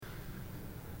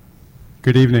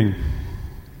Good evening.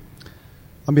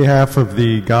 On behalf of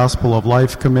the Gospel of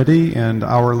Life Committee and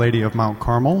Our Lady of Mount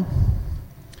Carmel,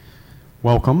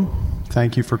 welcome.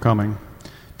 Thank you for coming.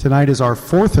 Tonight is our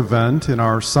fourth event in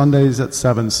our Sundays at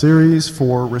 7 series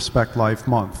for Respect Life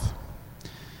Month.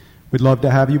 We'd love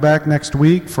to have you back next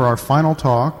week for our final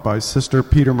talk by Sister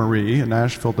Peter Marie, a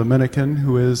Nashville Dominican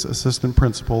who is assistant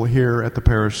principal here at the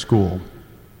parish school.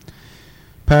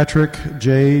 Patrick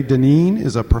J. Deneen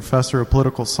is a professor of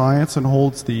political science and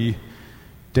holds the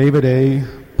David A.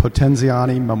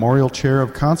 Potenziani Memorial Chair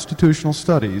of Constitutional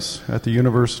Studies at the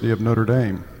University of Notre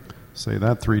Dame. Say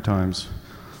that 3 times.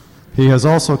 He has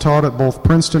also taught at both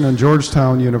Princeton and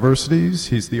Georgetown universities.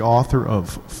 He's the author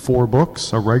of 4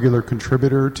 books, a regular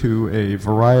contributor to a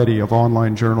variety of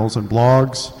online journals and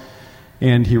blogs,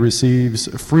 and he receives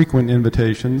frequent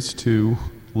invitations to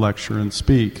lecture and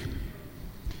speak.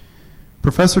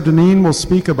 Professor Deneen will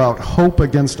speak about hope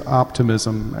against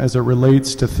optimism as it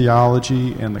relates to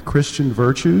theology and the Christian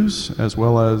virtues, as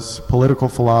well as political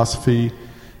philosophy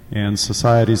and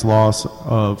society's loss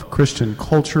of Christian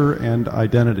culture and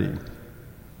identity.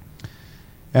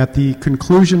 At the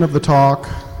conclusion of the talk,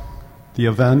 the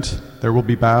event, there will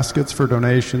be baskets for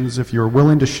donations if you're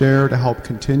willing to share to help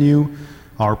continue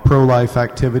our pro-life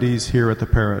activities here at the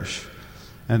parish.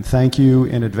 And thank you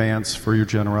in advance for your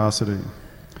generosity.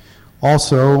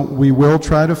 Also, we will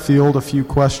try to field a few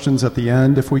questions at the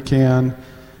end if we can,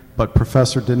 but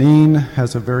Professor Deneen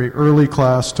has a very early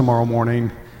class tomorrow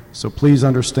morning, so please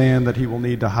understand that he will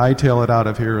need to hightail it out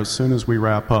of here as soon as we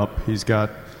wrap up. He's got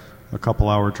a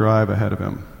couple-hour drive ahead of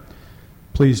him.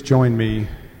 Please join me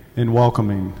in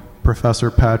welcoming Professor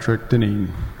Patrick Deneen.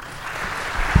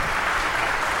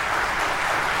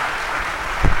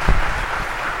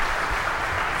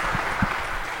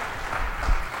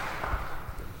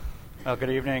 Well,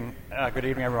 good evening. Good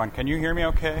evening, everyone. Can you hear me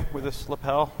okay with this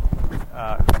lapel?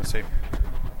 Let me see.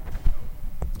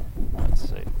 Let's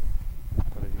see.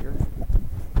 Put it here.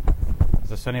 Is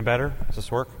this any better? Does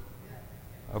this work?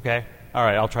 Okay. All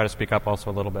right. I'll try to speak up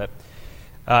also a little bit.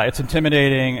 It's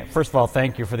intimidating. First of all,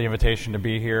 thank you for the invitation to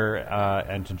be here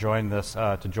and to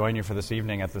join you for this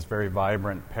evening at this very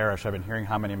vibrant parish. I've been hearing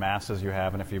how many masses you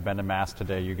have, and if you've been to mass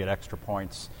today, you get extra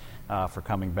points for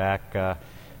coming back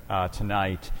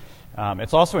tonight.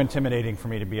 It's also intimidating for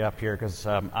me to be up here because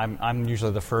I'm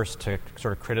usually the first to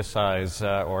sort of criticize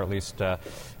or at least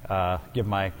give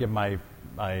my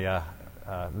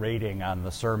rating on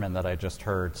the sermon that I just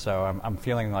heard. So I'm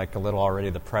feeling like a little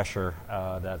already the pressure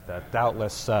that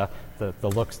doubtless the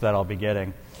looks that I'll be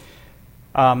getting.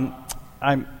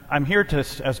 I'm here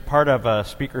as part of a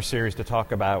speaker series to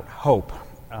talk about hope,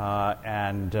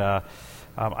 and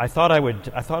I thought I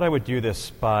would do this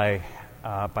by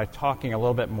talking a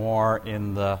little bit more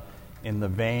in the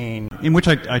vein in which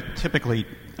I typically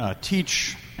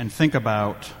teach and think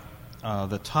about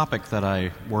the topic that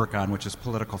I work on, which is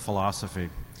political philosophy.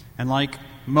 And like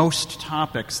most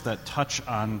topics that touch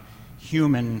on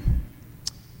human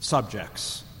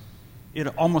subjects, it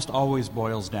almost always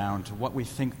boils down to what we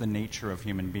think the nature of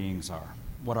human beings are,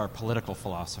 what our political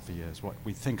philosophy is, what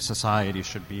we think society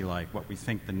should be like, what we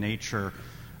think the nature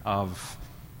of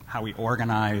how we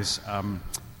organize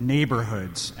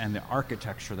neighborhoods and the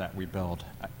architecture that we build.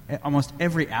 Almost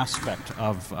every aspect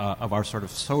of our sort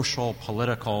of social,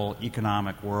 political,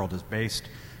 economic world is based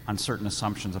on certain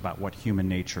assumptions about what human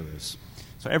nature is.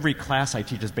 So every class I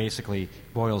teach basically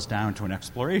boils down to an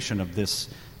exploration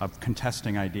of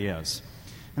contesting ideas.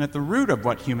 And at the root of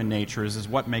what human nature is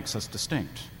what makes us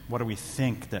distinct. What do we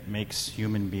think that makes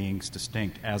human beings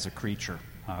distinct as a creature?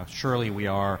 Surely we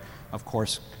are, of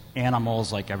course,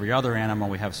 animals. Like every other animal,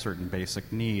 we have certain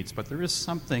basic needs, but there is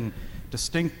something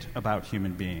distinct about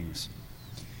human beings.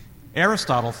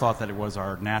 Aristotle thought that it was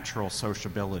our natural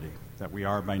sociability, that we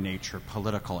are by nature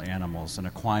political animals, and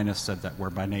Aquinas said that we're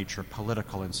by nature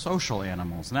political and social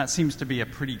animals, and that seems to be a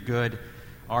pretty good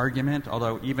argument,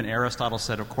 although even Aristotle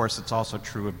said, of course, it's also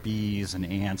true of bees and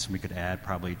ants, and we could add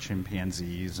probably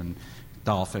chimpanzees and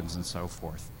dolphins and so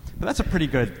forth. But that's a pretty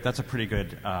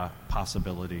good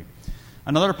possibility.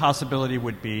 Another possibility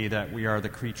would be that we are the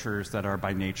creatures that are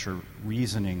by nature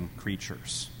reasoning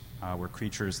creatures. We're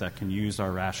creatures that can use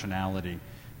our rationality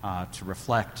to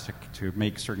reflect, to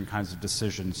make certain kinds of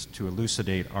decisions, to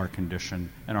elucidate our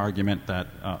condition, an argument that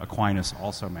Aquinas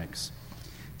also makes.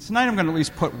 Tonight I'm going to at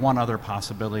least put one other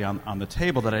possibility on the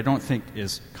table that I don't think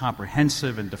is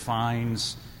comprehensive and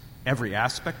defines every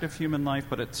aspect of human life,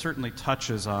 but it certainly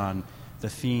touches on the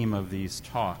theme of these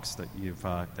talks that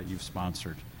you've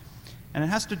sponsored. And it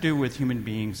has to do with human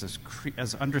beings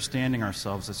as understanding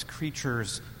ourselves as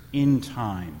creatures in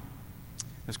time.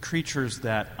 as creatures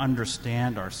that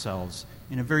understand ourselves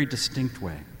in a very distinct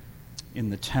way in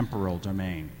the temporal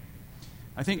domain.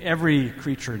 I think every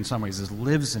creature in some ways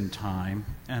lives in time,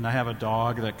 and I have a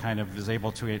dog that kind of is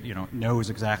able to, knows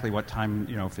exactly what time,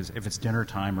 if it's dinner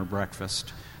time or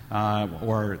breakfast,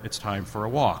 or it's time for a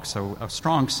walk. So a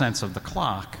strong sense of the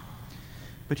clock.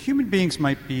 But human beings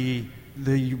might be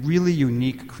the really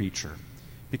unique creature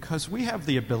because we have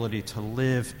the ability to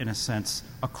live, in a sense,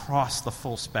 across the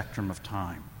full spectrum of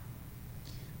time.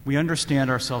 We understand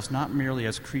ourselves not merely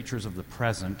as creatures of the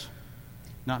present,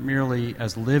 not merely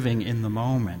as living in the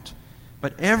moment,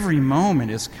 but every moment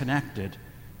is connected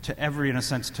to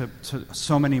to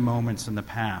so many moments in the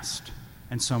past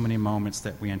and so many moments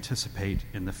that we anticipate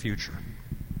in the future.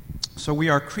 So we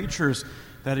are creatures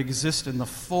that exist in the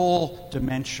full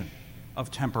dimension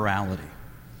of temporality,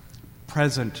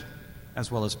 present as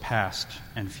well as past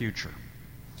and future.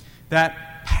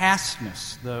 That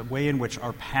pastness, the way in which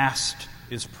our past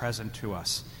is present to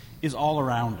us, is all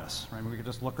around us. Right? We could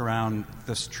just look around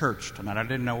this church tonight. I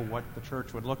didn't know what the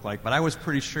church would look like, but I was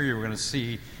pretty sure you were going to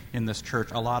see in this church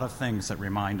a lot of things that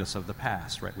remind us of the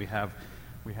past. Right? We have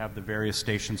the various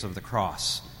stations of the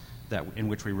cross in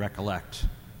which we recollect,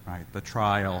 right? The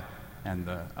trial and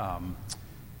the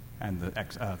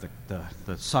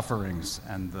sufferings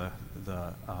and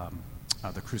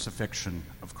the crucifixion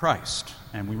of Christ,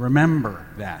 and we remember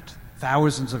that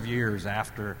thousands of years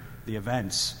after the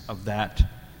events of that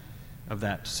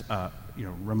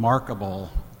remarkable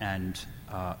and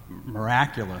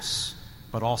miraculous,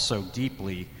 but also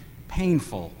deeply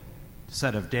painful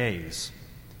set of days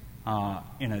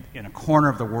in a corner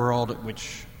of the world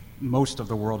which most of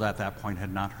the world at that point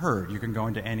had not heard. You can go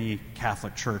into any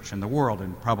Catholic church in the world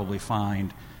and probably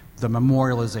find the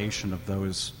memorialization of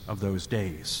those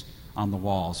days on the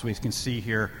walls. We can see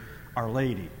here Our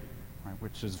Lady, right,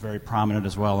 which is very prominent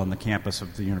as well on the campus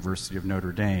of the University of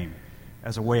Notre Dame,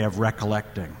 as a way of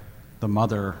recollecting the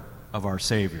mother of our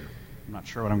Savior. I'm not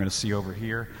sure what I'm going to see over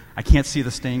here. I can't see the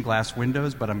stained glass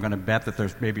windows, but I'm going to bet that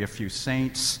there's maybe a few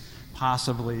saints,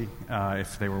 possibly.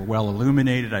 If they were well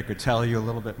illuminated, I could tell you a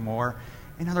little bit more.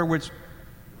 In other words,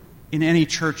 in any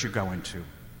church you go into,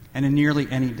 and in nearly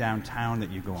any downtown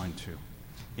that you go into,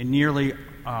 in nearly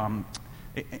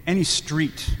any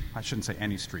street, I shouldn't say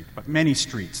any street, but many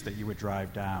streets that you would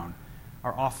drive down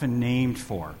are often named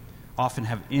for, often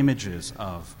have images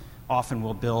of, often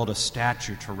will build a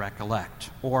statue to recollect,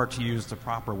 or to use the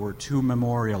proper word, to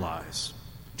memorialize,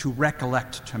 to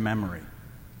recollect to memory,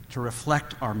 to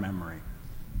reflect our memory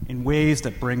in ways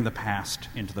that bring the past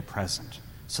into the present.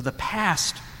 So the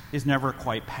past is never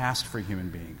quite past for human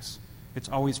beings. It's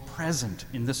always present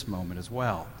in this moment as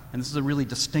well. And this is a really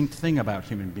distinct thing about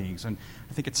human beings. And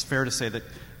I think it's fair to say that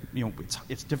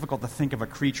it's difficult to think of a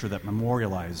creature that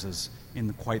memorializes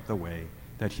in quite the way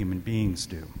that human beings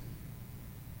do.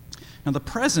 Now, the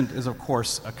present is, of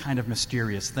course, a kind of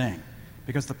mysterious thing,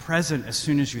 because the present, as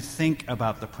soon as you think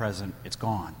about the present, it's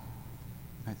gone.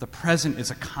 Right? The present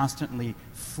is a constantly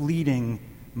fleeting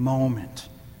moment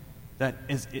that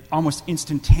is almost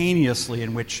instantaneously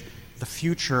in which the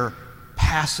future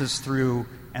passes through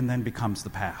and then becomes the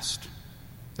past.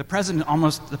 The present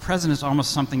is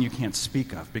almost something you can't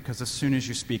speak of, because as soon as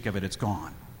you speak of it, it's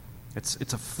gone.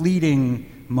 It's a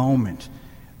fleeting moment.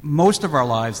 Most of our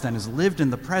lives then is lived in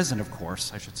the present, of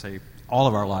course. I should say all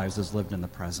of our lives is lived in the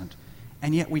present.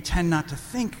 And yet we tend not to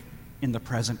think in the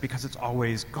present because it's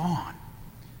always gone.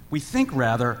 We think,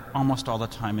 rather, almost all the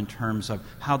time in terms of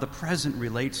how the present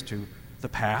relates to the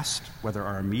past, whether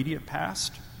our immediate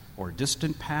past or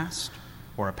distant past,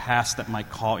 or a past that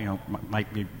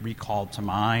might be recalled to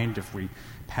mind if we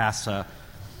pass a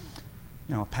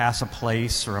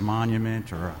place or a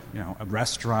monument or a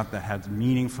restaurant that had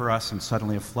meaning for us, and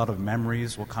suddenly a flood of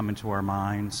memories will come into our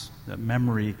minds. That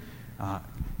memory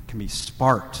can be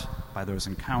sparked by those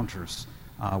encounters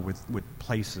with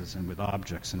places and with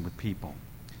objects and with people.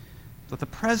 But the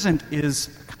present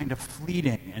is a kind of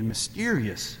fleeting and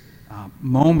mysterious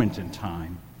moment in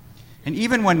time. And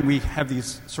even when we have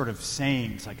these sort of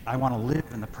sayings like, I want to live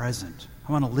in the present,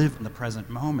 I want to live in the present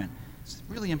moment, it's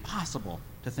really impossible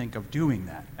to think of doing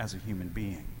that as a human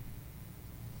being.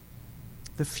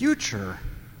 The future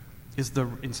is,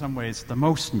 in some ways, the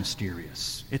most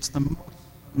mysterious. It's the most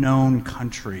known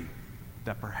country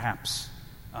that perhaps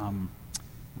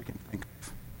we can think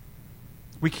of.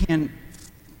 We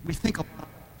think a lot about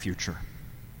the future.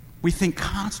 We think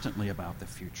constantly about the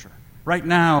future. Right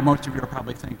now, most of you are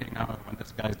probably thinking, when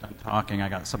this guy's done talking, I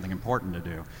got something important to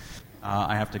do.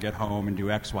 I have to get home and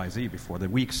do X, Y, Z before the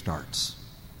week starts.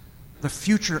 The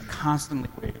future constantly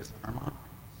weighs on our mind.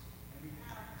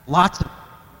 Lots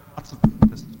of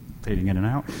fading in and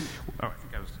out. Oh, I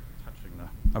think I was touching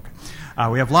the... Okay.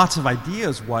 We have lots of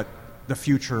ideas what the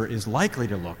future is likely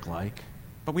to look like,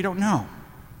 but we don't know.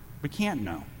 We can't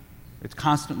know. It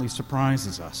constantly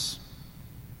surprises us.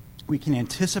 We can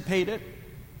anticipate it.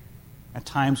 At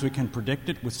times we can predict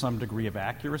it with some degree of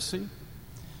accuracy.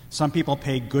 Some people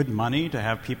pay good money to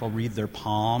have people read their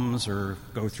palms or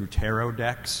go through tarot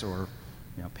decks or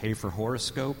pay for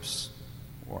horoscopes.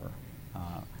 Or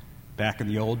back in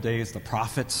the old days, the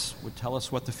prophets would tell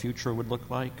us what the future would look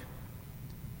like.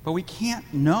 But we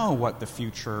can't know what the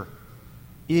future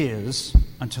is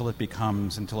until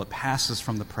it passes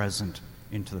from the present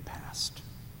into the past,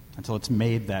 until it's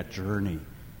made that journey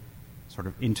sort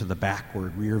of into the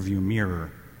backward rearview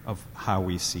mirror of how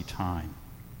we see time.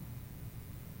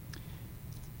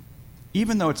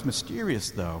 Even though it's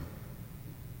mysterious, though,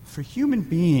 for human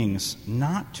beings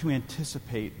not to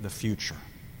anticipate the future.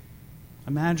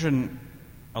 Imagine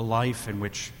a life in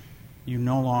which we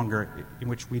no longer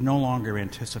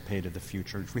anticipated the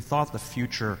future, in which we thought the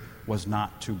future was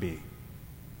not to be.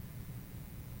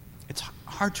 It's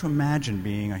hard to imagine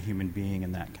being a human being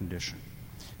in that condition.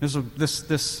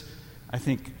 This I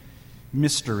think,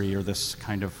 mystery or this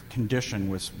kind of condition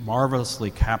was marvelously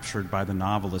captured by the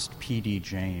novelist P.D.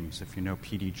 James. If you know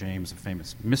P.D. James, a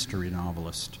famous mystery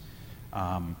novelist,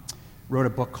 wrote a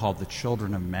book called The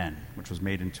Children of Men, which was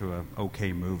made into an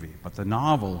okay movie. But the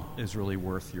novel is really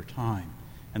worth your time.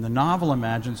 And the novel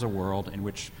imagines a world in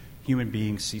which human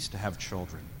beings cease to have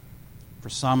children. For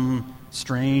some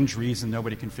strange reason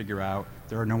nobody can figure out,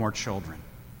 there are no more children.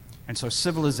 And so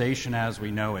civilization as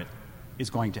we know it is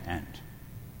going to end.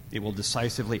 It will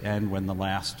decisively end when the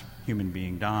last human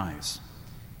being dies.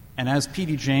 And as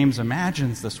P.D. James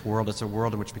imagines this world, it's a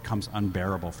world in which it becomes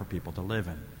unbearable for people to live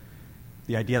in.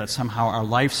 The idea that somehow our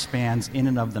lifespans in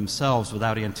and of themselves,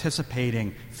 without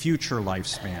anticipating future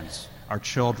lifespans, our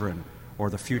children, or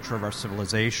the future of our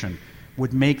civilization,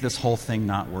 would make this whole thing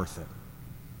not worth it,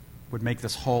 would make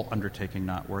this whole undertaking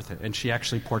not worth it. And she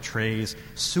actually portrays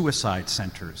suicide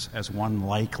centers as one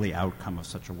likely outcome of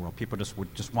such a world. People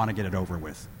would just want to get it over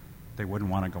with. They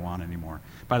wouldn't want to go on anymore.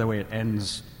 By the way, it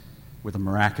ends with a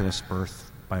miraculous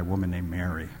birth by a woman named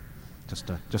Mary, just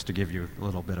to give you a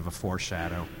little bit of a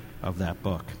foreshadow of that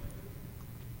book.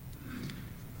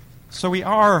 So we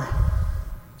are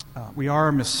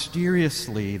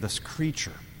mysteriously this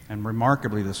creature, and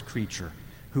remarkably this creature,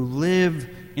 who live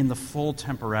in the full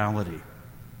temporality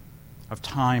of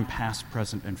time, past,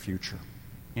 present, and future,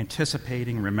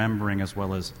 anticipating, remembering, as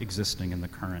well as existing in the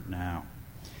current now.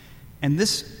 And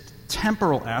this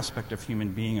temporal aspect of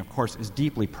human being, of course, is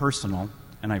deeply personal,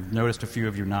 and I've noticed a few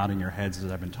of you nodding your heads as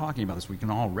I've been talking about this. We can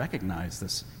all recognize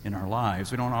this in our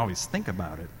lives. We don't always think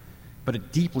about it, but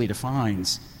it deeply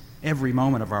defines every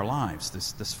moment of our lives,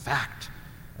 this fact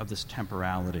of this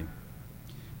temporality.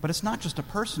 But it's not just a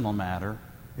personal matter,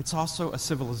 it's also a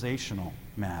civilizational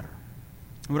matter.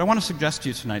 And what I want to suggest to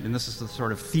you tonight, and this is the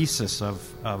sort of thesis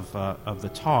of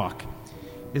the talk,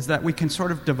 is that we can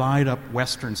sort of divide up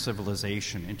Western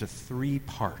civilization into three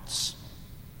parts,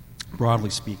 broadly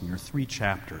speaking, or three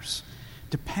chapters,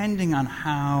 depending on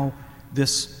how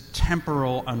this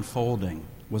temporal unfolding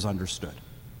was understood.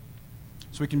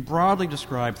 So we can broadly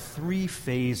describe three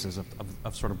phases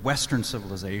of sort of Western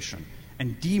civilization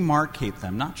and demarcate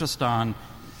them, not just on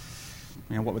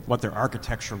what their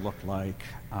architecture looked like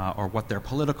or what their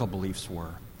political beliefs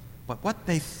were, but what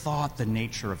they thought the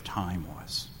nature of time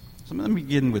was. So let me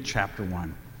begin with chapter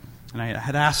 1. And I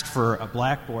had asked for a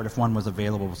blackboard if one was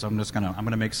available, so I'm going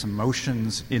to make some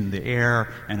motions in the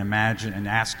air and imagine and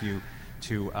ask you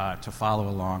to follow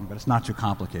along, but it's not too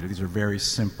complicated. These are very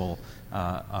simple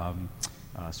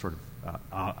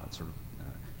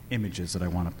images that I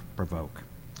want to provoke.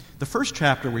 The first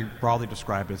chapter we broadly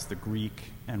describe as the Greek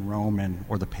and Roman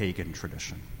or the pagan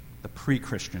tradition, the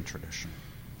pre-Christian tradition.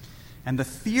 And the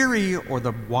theory or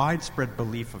the widespread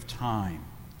belief of time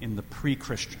in the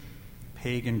pre-Christian,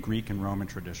 pagan, Greek, and Roman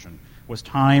tradition was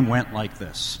time went like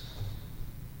this.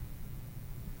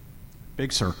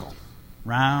 Big circle,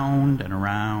 round and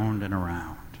around and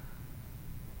around.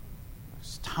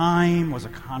 Time was a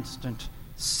constant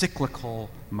cyclical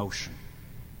motion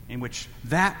in which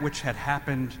that which had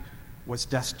happened was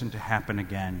destined to happen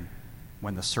again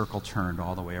when the circle turned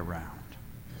all the way around.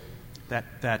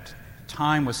 That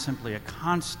time was simply a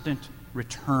constant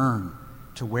return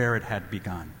to where it had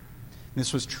begun.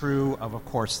 This was true of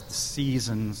course, the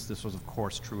seasons. This was, of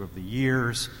course, true of the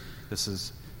years. This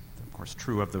is, of course,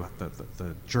 true of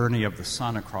the journey of the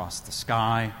sun across the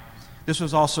sky. This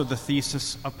was also the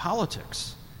thesis of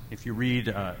politics. If you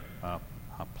read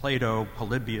Plato,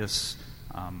 Polybius,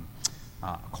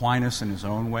 Aquinas in his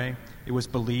own way, It was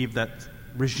believed that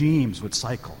regimes would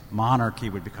cycle. Monarchy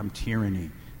would become tyranny,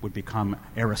 would become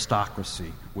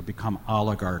aristocracy, would become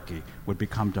oligarchy, would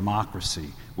become democracy,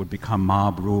 would become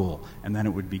mob rule, and then it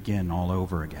would begin all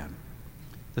over again.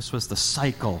 This was the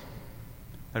cycle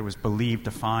that was believed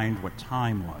to find what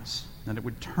time was, that it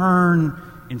would turn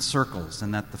in circles,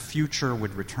 and that the future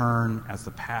would return as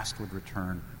the past would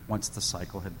return once the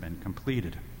cycle had been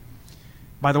completed.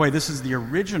 By the way, this is the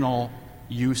original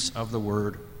use of the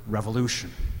word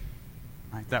revolution.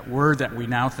 Right? That word that we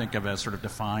now think of as sort of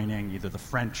defining either the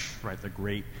French, right, the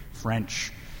great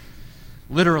French,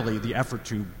 literally the effort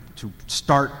to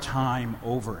start time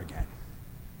over again.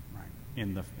 Right?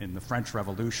 In the French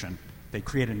Revolution, they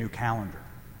create a new calendar.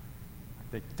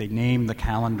 They name the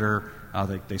calendar,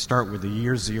 they start with the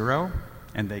year zero,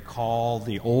 and they call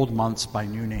the old months by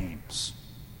new names.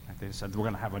 Right? They said we're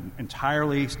going to have an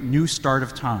entirely new start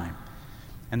of time.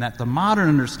 And that the modern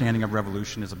understanding of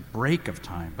revolution is a break of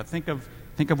time. But think of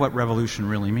what revolution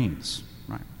really means,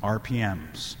 right?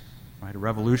 RPMs, right? A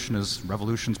revolution is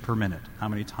revolutions per minute, how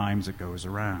many times it goes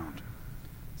around.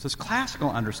 So this classical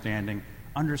understanding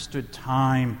understood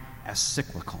time as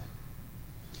cyclical.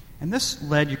 And this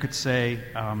led, you could say,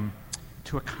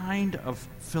 to a kind of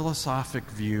philosophic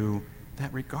view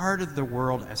that regarded the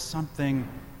world as something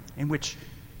in which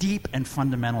deep and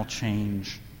fundamental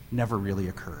change never really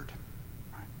occurred.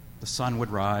 Right? The sun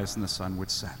would rise and the sun would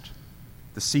set.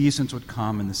 The seasons would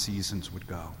come and the seasons would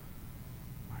go.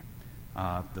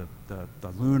 Right?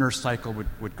 The lunar cycle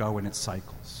would go in its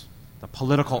cycles. The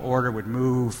political order would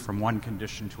move from one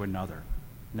condition to another.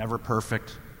 Never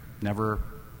perfect, never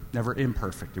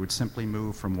imperfect. It would simply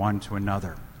move from one to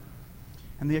another.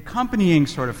 And the accompanying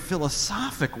sort of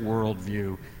philosophic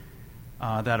worldview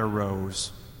that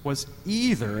arose was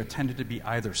tended to be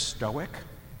either Stoic,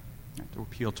 to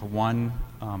appeal to one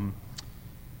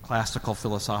classical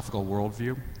philosophical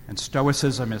worldview, and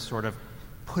Stoicism is sort of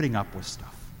putting up with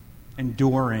stuff,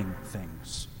 enduring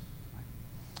things.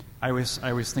 I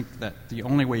always think that the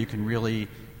only way you can really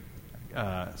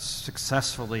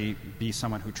successfully be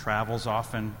someone who travels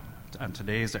often on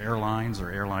today's airlines or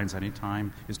airlines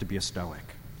anytime is to be a Stoic,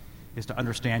 is to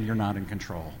understand you're not in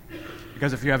control.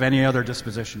 Because if you have any other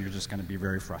disposition, you're just going to be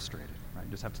very frustrated. Right?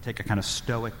 You just have to take a kind of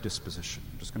Stoic disposition.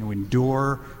 You're just going to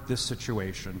endure this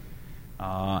situation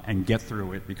and get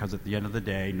through it, because at the end of the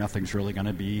day, nothing's really going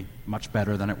to be much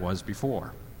better than it was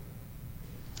before.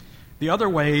 The other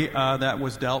way that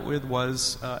was dealt with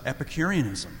was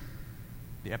Epicureanism.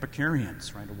 The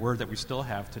Epicureans, right, a word that we still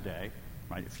have today.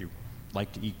 Right? If you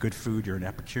like to eat good food, you're an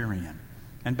Epicurean.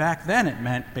 And back then it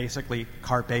meant basically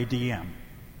carpe diem,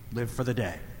 live for the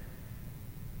day.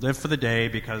 Live for the day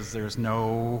because there's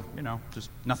just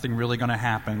nothing really going to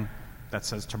happen that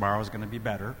says tomorrow's going to be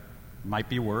better. It might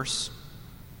be worse.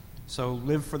 So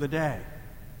live for the day.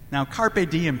 Now, carpe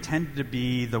diem tended to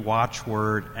be the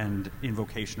watchword and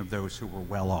invocation of those who were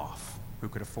well off, who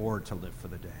could afford to live for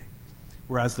the day,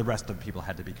 whereas the rest of the people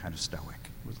had to be kind of Stoic.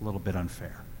 It was a little bit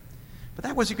unfair. But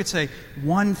that was, you could say,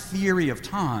 one theory of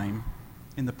time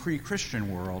in the pre-Christian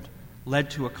world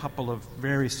led to a couple of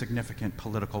very significant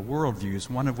political worldviews,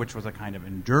 one of which was a kind of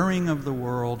enduring of the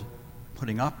world,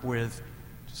 putting up with,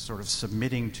 sort of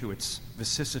submitting to its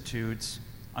vicissitudes,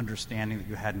 understanding that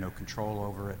you had no control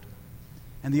over it,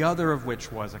 and the other of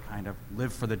which was a kind of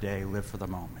live for the day, live for the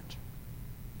moment.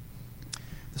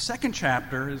 The second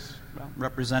chapter is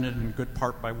represented in good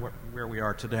part by where we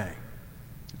are today.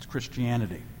 It's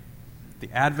Christianity.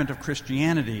 The advent of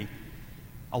Christianity,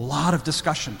 a lot of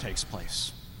discussion takes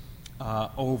place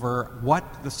over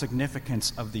what the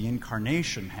significance of the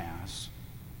incarnation has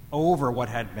over what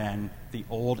had been the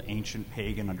old ancient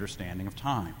pagan understanding of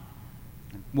time.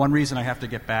 And one reason I have to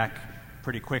get back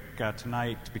pretty quick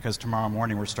tonight, because tomorrow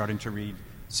morning we're starting to read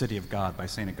City of God by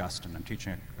St. Augustine. I'm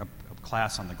teaching a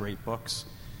class on the great books.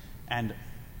 And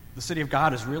the City of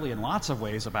God is really in lots of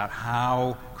ways about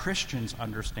how Christians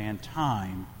understand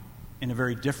time in a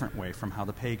very different way from how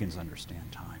the pagans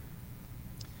understand time.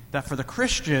 That for the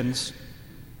Christians,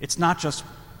 it's not just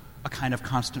a kind of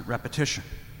constant repetition.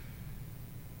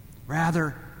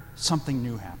 Rather, something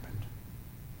new happened.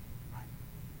 Right?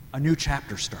 A new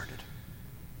chapter started.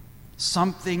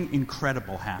 Something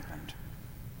incredible happened.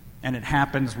 And it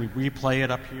happens, we replay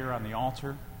it up here on the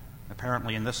altar,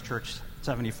 apparently in this church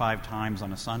 75 times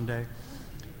on a Sunday.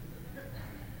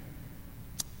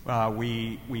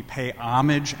 We pay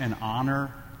homage and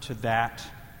honor to that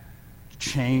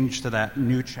change, to that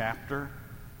new chapter,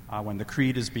 when the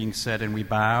creed is being said, and we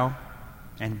bow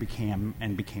and became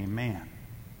man.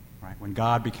 Right? When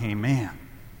God became man,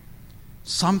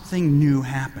 something new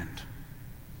happened.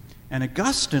 And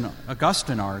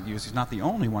Augustine argues, he's not the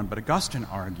only one, but Augustine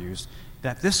argues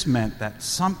that this meant that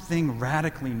something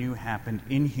radically new happened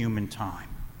in human time.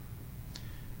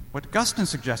 What Augustine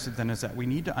suggested then is that we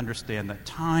need to understand that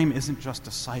time isn't just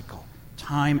a cycle.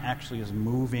 Time actually is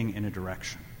moving in a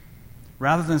direction.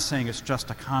 Rather than saying it's just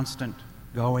a constant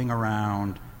going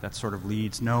around that sort of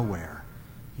leads nowhere,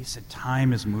 he said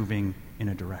time is moving in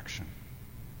a direction.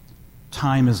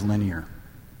 Time is linear.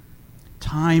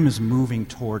 Time is moving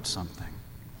towards something.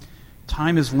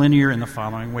 Time is linear in the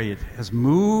following way. It has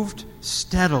moved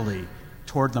steadily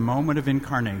toward the moment of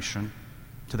incarnation,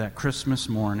 to that Christmas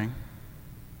morning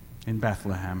in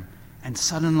Bethlehem, and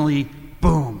suddenly,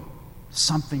 boom,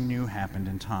 something new happened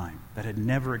in time that had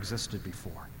never existed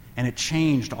before. And it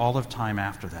changed all of time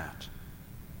after that.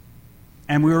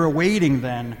 And we were awaiting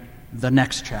then the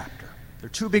next chapter. There are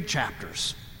two big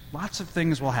chapters. Lots of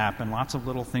things will happen, lots of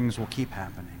little things will keep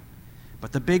happening.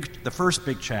 But the first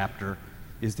big chapter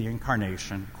is the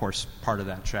incarnation. Of course, part of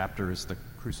that chapter is the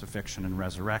crucifixion and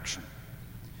resurrection.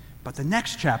 But the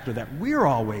next chapter that we're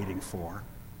all waiting for,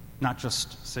 not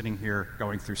just sitting here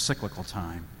going through cyclical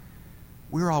time,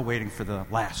 we're all waiting for the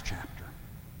last chapter,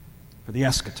 for the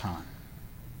eschaton,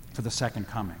 for the second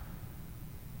coming.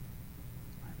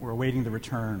 We're awaiting the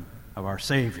return of our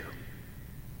Savior.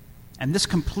 And this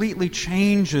completely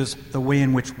changes the way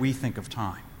in which we think of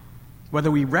time. Whether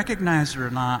we recognize it or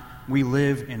not, we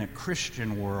live in a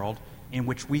Christian world in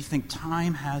which we think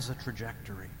time has a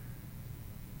trajectory.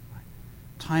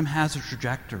 Time has a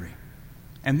trajectory.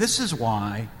 And this is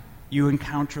why you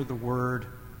encounter the word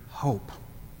hope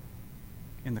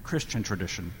in the Christian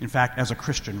tradition, in fact, as a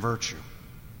Christian virtue,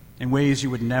 in ways you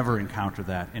would never encounter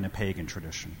that in a pagan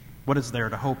tradition. What is there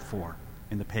to hope for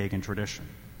in the pagan tradition?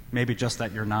 Maybe just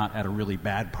that you're not at a really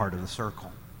bad part of the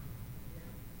circle.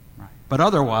 Right. But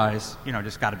otherwise,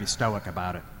 just got to be stoic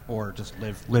about it, or just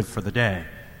live for the day.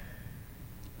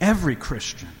 Every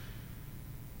Christian,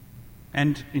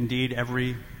 and indeed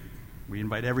we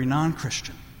invite every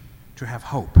non-Christian to have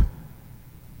hope,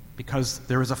 because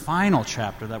there is a final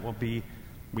chapter that will be,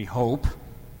 we hope,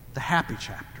 the happy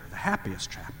chapter, the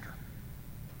happiest chapter,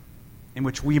 in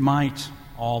which we might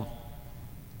all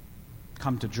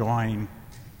come to join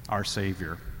our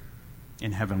Savior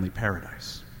in heavenly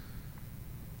paradise.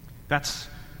 That's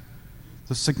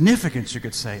the significance, you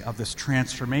could say, of this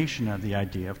transformation of the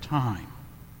idea of time.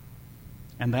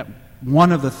 And that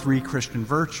one of the three Christian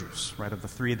virtues, right, of the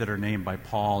three that are named by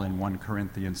Paul in 1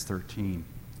 Corinthians 13,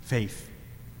 faith,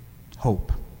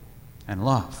 hope, and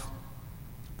love.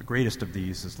 The greatest of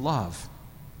these is love.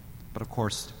 But of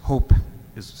course, hope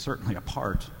is certainly a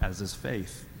part, as is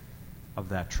faith, of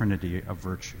that trinity of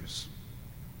virtues.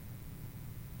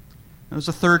 And there's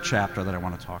a third chapter that I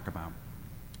want to talk about.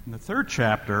 And the third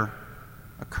chapter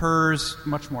occurs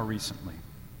much more recently.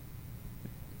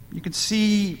 You can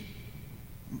see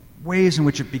ways in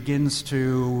which it begins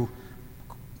to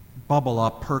bubble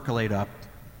up, percolate up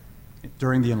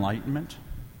during the Enlightenment,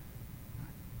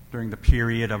 during the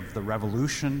period of the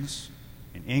revolutions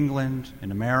in England,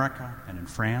 in America, and in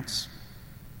France.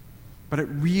 But it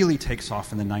really takes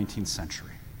off in the 19th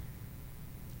century.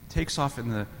 It takes off in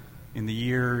the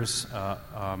years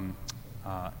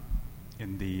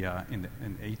in the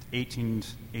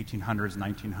 1800s,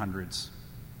 1900s.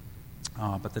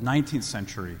 But the 19th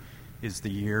century is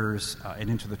the years, and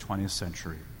into the 20th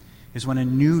century, is when a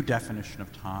new definition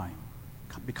of time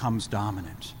becomes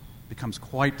dominant, becomes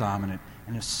quite dominant,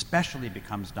 and especially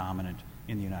becomes dominant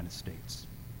in the United States.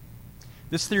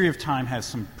 This theory of time has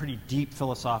some pretty deep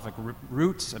philosophic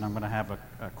roots, and I'm going to have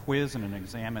a quiz and an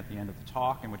exam at the end of the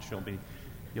talk in which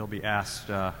you'll be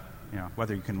asked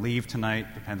whether you can leave tonight.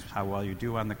 Depends how well you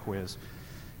do on the quiz.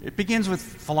 It begins with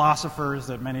philosophers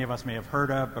that many of us may have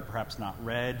heard of, but perhaps not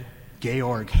read.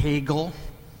 Georg Hegel,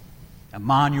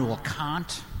 Immanuel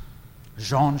Kant,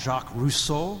 Jean-Jacques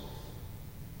Rousseau.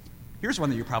 Here's one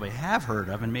that you probably have heard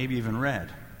of and maybe even read,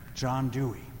 John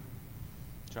Dewey.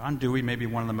 John Dewey may be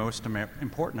one of the most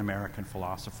important American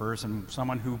philosophers and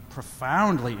someone who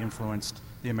profoundly influenced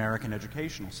the American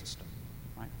educational system.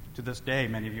 Right? To this day,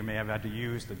 many of you may have had to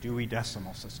use the Dewey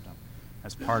Decimal System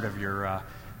as part of your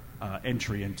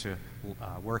entry into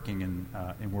working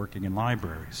in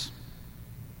libraries.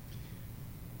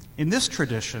 In this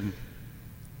tradition,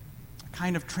 a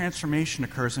kind of transformation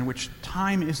occurs in which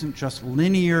time isn't just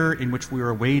linear, in which we are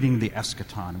awaiting the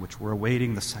eschaton, in which we're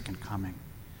awaiting the second coming.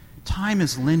 Time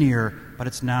is linear, but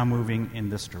it's now moving in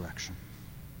this direction.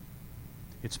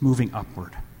 It's moving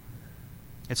upward.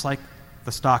 It's like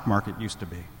the stock market used to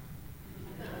be.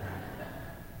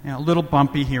 A little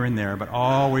bumpy here and there, but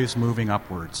always moving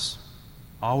upwards,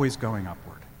 always going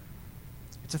upward.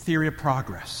 It's a theory of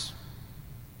progress.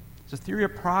 It's a theory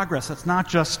of progress. It's not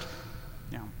just,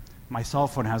 my cell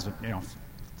phone has,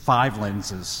 5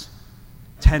 lenses,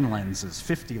 10 lenses,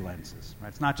 50 lenses. Right?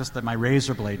 It's not just that my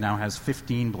razor blade now has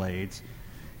 15 blades.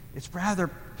 It's rather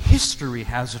history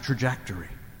has a trajectory.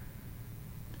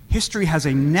 History has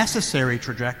a necessary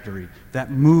trajectory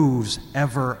that moves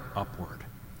ever upward,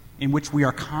 in which we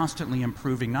are constantly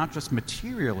improving, not just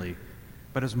materially,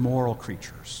 but as moral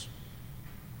creatures.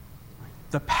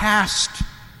 The past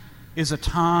is a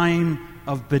time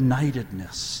of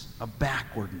benightedness, of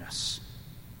backwardness,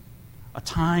 a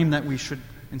time that we should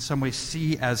in some way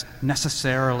see as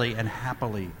necessarily and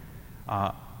happily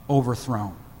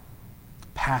overthrown,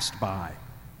 passed by,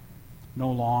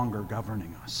 no longer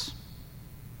governing us.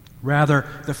 Rather,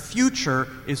 the future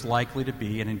is likely to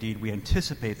be, and indeed we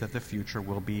anticipate that the future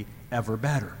will be ever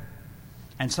better.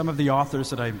 And some of the authors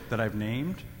that I've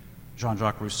named,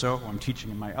 Jean-Jacques Rousseau, who I'm teaching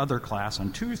in my other class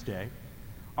on Tuesday,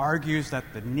 argues that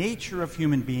the nature of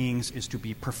human beings is to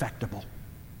be perfectible,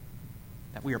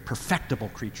 that we are perfectible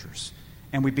creatures,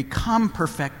 and we become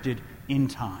perfected in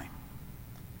time.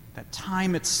 That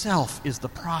time itself is the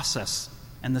process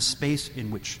and the space in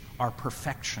which our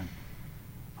perfection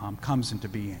comes into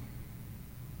being.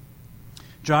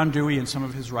 John Dewey, in some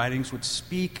of his writings, would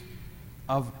speak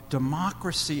of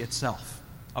democracy itself,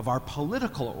 of our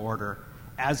political order,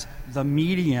 as the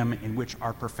medium in which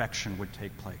our perfection would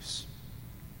take place.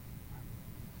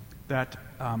 That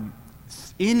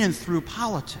in and through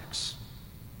politics,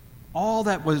 all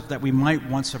that we might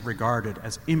once have regarded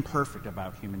as imperfect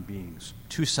about human beings,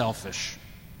 too selfish,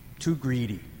 too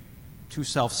greedy, too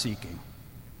self-seeking,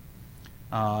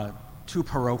 too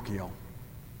parochial,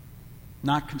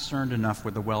 not concerned enough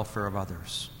with the welfare of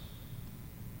others.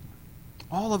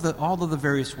 All of the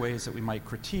various ways that we might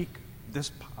critique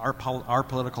our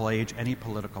political age, any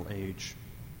political age,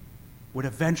 would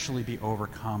eventually be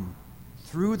overcome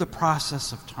through the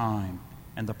process of time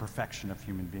and the perfection of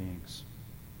human beings.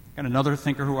 And another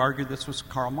thinker who argued this was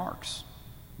Karl Marx.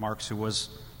 Marx, who was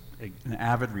an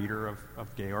avid reader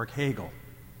of Georg Hegel.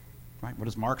 Right? What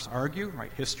does Marx argue? Right?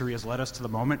 History has led us to the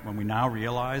moment when we now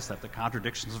realize that the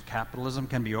contradictions of capitalism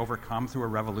can be overcome through a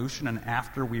revolution, and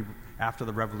after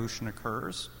the revolution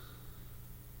occurs,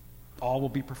 all will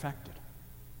be perfected.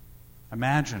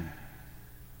 Imagine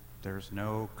there's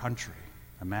no country.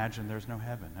 Imagine there's no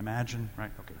heaven. Imagine,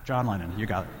 right? Okay, John Lennon, you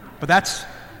got it. But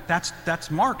that's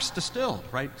Marx distilled,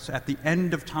 right? So at the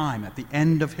end of time, at the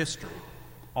end of history,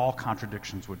 all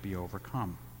contradictions would be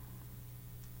overcome.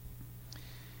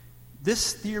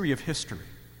 This theory of history,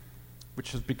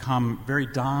 which has become very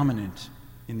dominant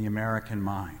in the American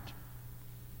mind,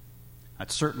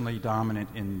 it's certainly dominant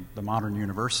in the modern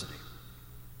university.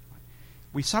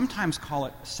 We sometimes call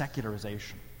it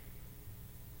secularization.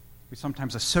 We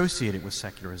sometimes associate it with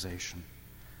secularization.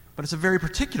 But it's a very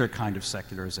particular kind of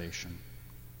secularization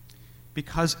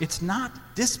because it's not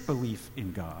disbelief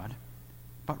in God,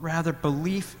 but rather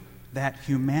belief that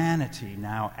humanity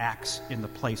now acts in the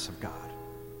place of God.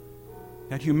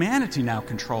 That humanity now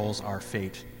controls our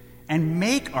fate and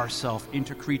make ourselves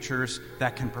into creatures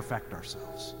that can perfect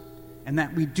ourselves. And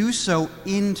that we do so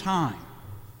in time,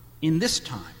 in this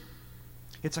time.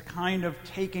 It's a kind of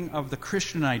taking of the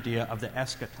Christian idea of the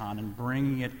eschaton and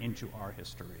bringing it into our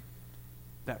history.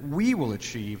 That we will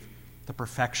achieve the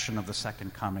perfection of the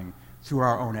second coming through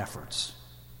our own efforts.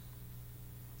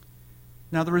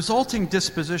 Now, the resulting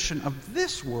disposition of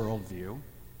this worldview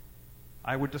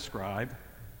I would describe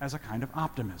as a kind of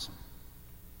optimism.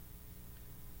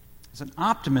 It's an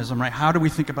optimism, right? How do we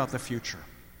think about the future?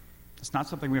 It's not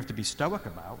something we have to be stoic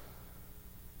about.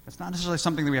 It's not necessarily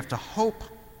something that we have to hope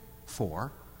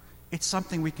for. It's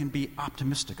something we can be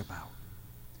optimistic about.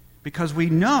 Because we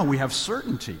know we have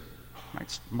certainty.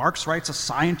 Right? Marx writes a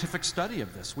scientific study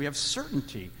of this. We have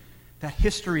certainty that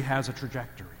history has a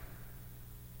trajectory,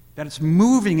 that it's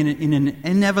moving in an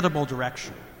inevitable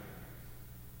direction,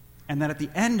 and that at the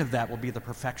end of that will be the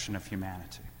perfection of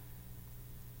humanity.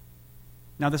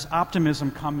 Now, this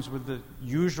optimism comes with the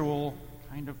usual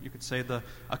kind of, you could say, the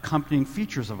accompanying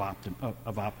features of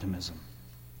optimism.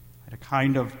 Right? A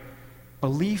kind of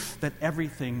belief that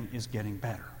everything is getting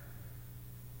better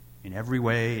in every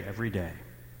way, every day.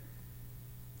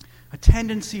 A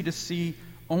tendency to see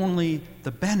only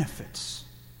the benefits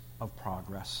of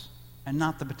progress and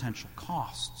not the potential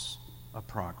costs of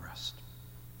progress.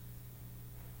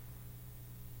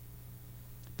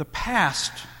 The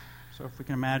past, so if we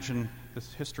can imagine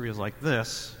this history is like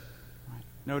this, right?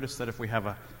 Notice that if we have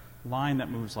a line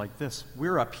that moves like this,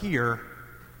 we're up here,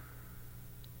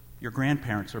 your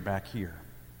grandparents are back here.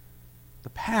 The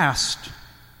past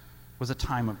was a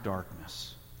time of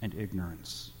darkness and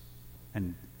ignorance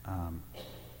and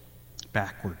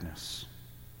backwardness.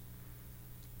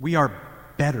 We are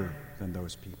better than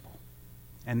those people.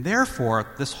 And therefore,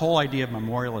 this whole idea of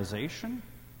memorialization,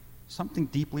 something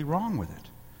deeply wrong with it.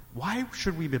 Why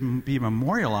should we be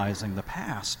memorializing the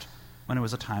past when it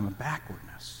was a time of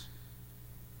backwardness?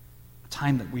 A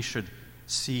time that we should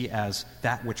see as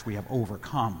that which we have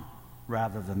overcome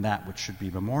rather than that which should be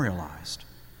memorialized.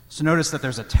 So notice that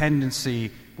there's a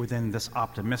tendency within this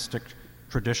optimistic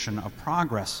tradition of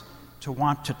progress to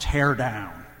want to tear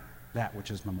down that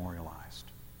which is memorialized,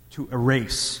 to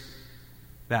erase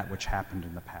that which happened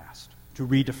in the past, to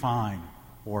redefine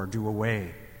or do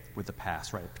away with the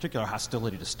past, right? A particular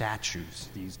hostility to statues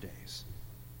these days.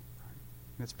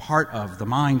 It's part of the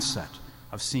mindset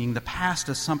of seeing the past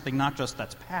as something not just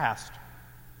that's past,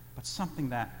 but something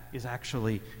that is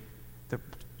actually,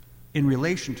 in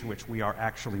relation to which we are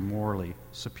actually morally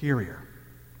superior.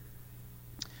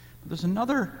 But there's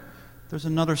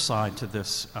another side to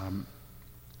this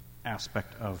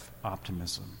aspect of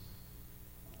optimism,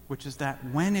 which is that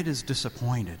when it is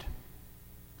disappointed,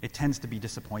 it tends to be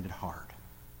disappointed hard.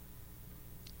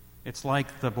 It's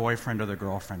like the boyfriend or the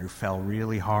girlfriend who fell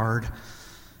really hard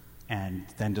and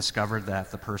then discovered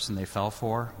that the person they fell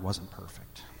for wasn't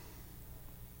perfect.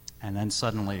 And then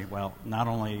suddenly, well, not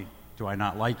only do I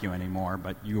not like you anymore,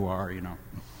 but you are,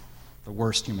 the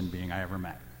worst human being I ever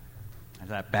met. And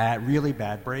that really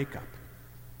bad breakup.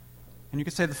 And you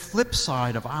could say the flip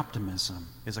side of optimism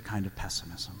is a kind of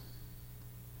pessimism.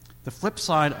 The flip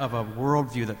side of a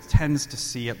worldview that tends to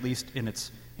see, at least in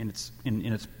its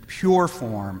pure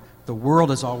form, the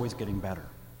world is always getting better.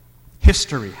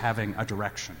 History having a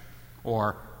direction,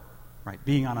 or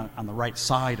being on the right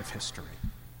side of history.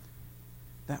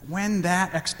 That when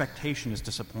that expectation is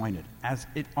disappointed, as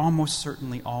it almost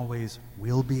certainly always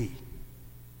will be,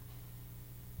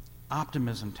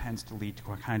 optimism tends to lead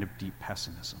to a kind of deep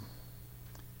pessimism.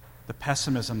 The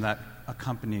pessimism that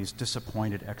accompanies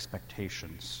disappointed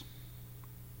expectations.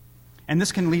 And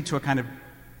this can lead to a kind of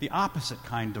the opposite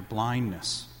kind of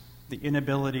blindness, the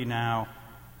inability now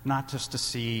not just to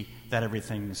see that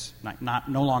everything's,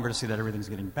 no longer to see that everything's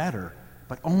getting better,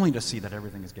 but only to see that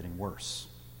everything is getting worse.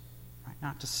 Right?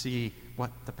 Not to see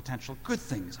what the potential good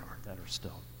things are that are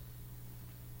still.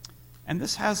 And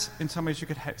this has, in some ways you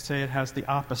could say it has the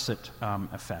opposite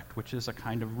effect, which is a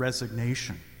kind of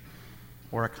resignation,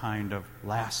 or a kind of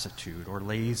lassitude or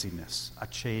laziness.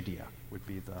 Acedia would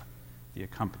be the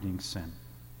accompanying sin.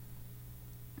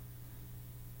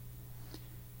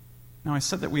 Now, I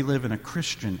said that we live in a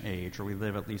Christian age, or we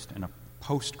live at least in a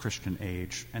post-Christian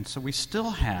age, and so we still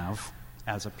have,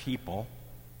 as a people,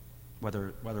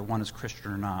 whether one is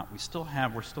Christian or not,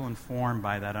 we're still informed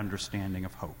by that understanding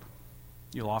of hope.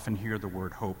 You'll often hear the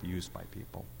word hope used by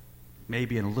people,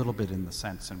 maybe a little bit in the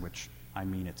sense in which I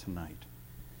mean it tonight.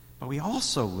 But we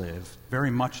also live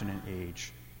very much in an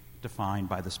age defined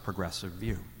by this progressive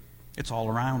view. It's all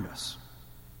around us.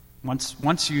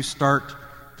 Once you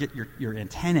get your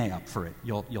antennae up for it,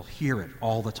 you'll hear it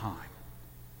all the time.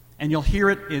 And you'll hear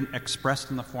it expressed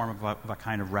in the form of a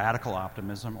kind of radical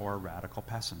optimism or a radical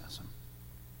pessimism.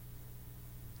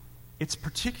 It's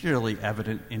particularly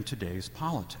evident in today's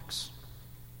politics.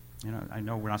 I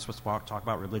know we're not supposed to talk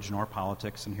about religion or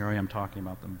politics, and here I am talking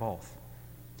about them both.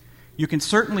 You can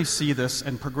certainly see this,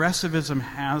 and progressivism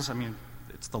has,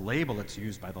 it's the label that's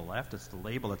used by the left, it's the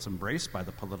label that's embraced by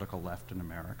the political left in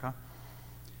America,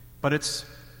 but it's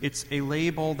a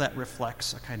label that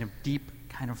reflects a kind of deep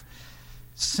kind of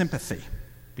sympathy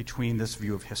between this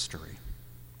view of history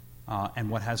and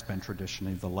what has been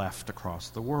traditionally the left across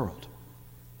the world.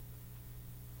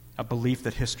 A belief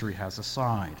that history has a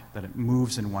side, that it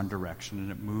moves in one direction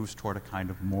and it moves toward a kind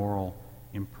of moral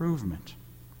improvement.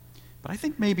 But I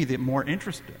think maybe the more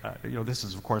interesting, this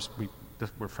is, of course,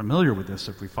 we're familiar with this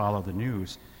if we follow the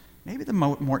news. Maybe the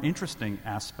more interesting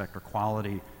aspect or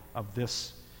quality of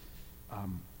this,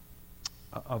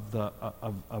 of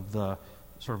the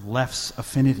sort of left's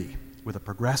affinity with a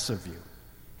progressive view,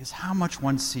 is how much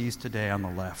one sees today on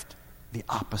the left the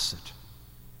opposite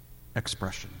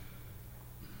expression.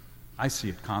 I see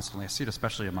it constantly. I see it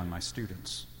especially among my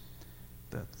students.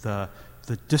 The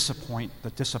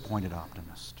disappointed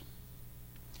optimist.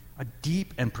 A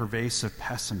deep and pervasive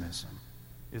pessimism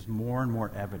is more and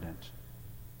more evident.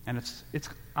 And it's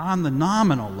on the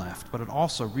nominal left, but it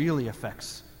also really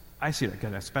affects, I see it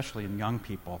again, especially in young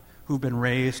people who've been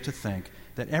raised to think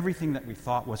that everything that we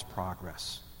thought was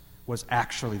progress was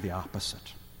actually the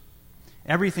opposite.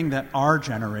 Everything that our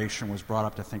generation was brought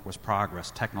up to think was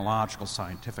progress, technological,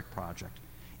 scientific project,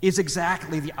 is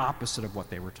exactly the opposite of what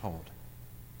they were told.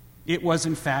 It was,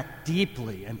 in fact,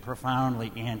 deeply and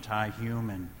profoundly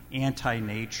anti-human,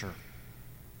 anti-nature.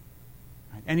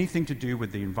 Right? Anything to do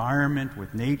with the environment,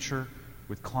 with nature,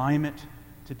 with climate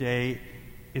today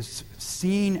is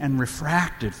seen and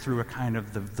refracted through a kind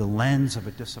of the lens of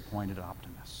a disappointed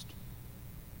optimist.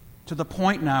 To the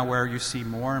point now where you see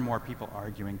more and more people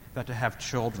arguing that to have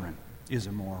children is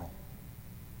immoral,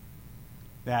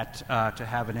 that to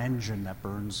have an engine that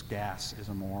burns gas is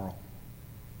immoral,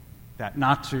 that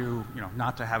not to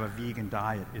have a vegan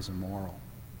diet is immoral.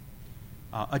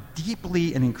 A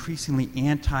deeply and increasingly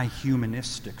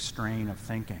anti-humanistic strain of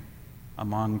thinking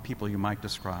among people you might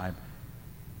describe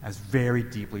as very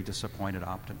deeply disappointed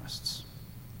optimists,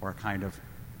 or a kind of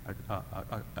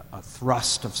a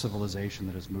thrust of civilization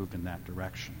that has moved in that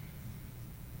direction.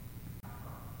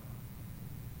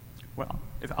 Well,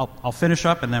 I'll finish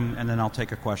up and then I'll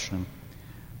take a question.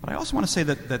 But I also want to say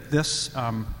that this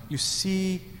you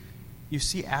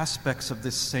see aspects of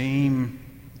this same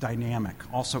dynamic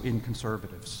also in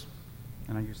conservatives,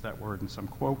 and I use that word in some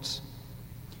quotes.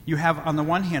 You have, on the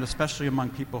one hand, especially among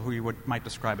people who you might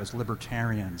describe as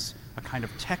libertarians, a kind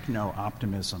of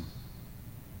techno-optimism,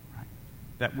 right?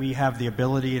 That we have the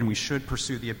ability, and we should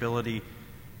pursue the ability,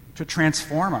 to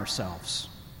transform ourselves,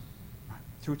 right,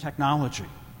 through technology,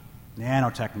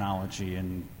 nanotechnology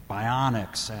and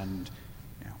bionics, and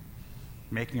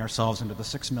making ourselves into the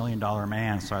 $6 million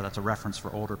man. Sorry, that's a reference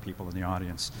for older people in the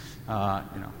audience.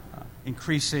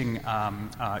 Increasing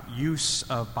use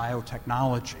of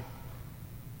biotechnology.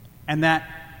 And that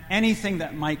anything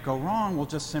that might go wrong will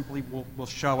just simply will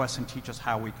show us and teach us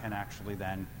how we can actually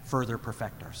then further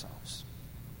perfect ourselves.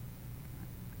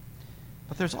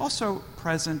 But there's also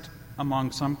present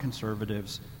among some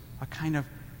conservatives a kind of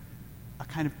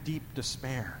deep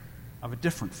despair of a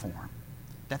different form.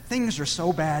 That things are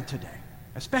so bad today,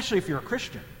 especially if you're a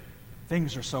Christian,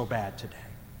 things are so bad today,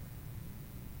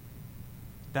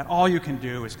 that all you can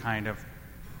do is kind of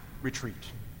retreat,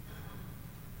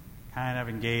 kind of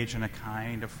engage in a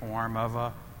kind of form of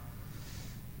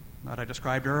what I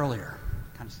described earlier.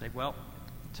 Kind of say, well,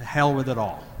 to hell with it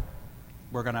all.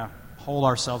 We're going to hold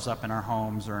ourselves up in our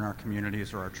homes or in our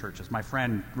communities or our churches. My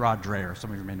friend Rod Dreher,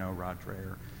 some of you may know Rod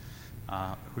Dreher,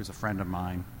 who's a friend of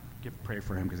mine. Pray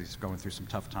for him because he's going through some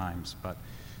tough times. But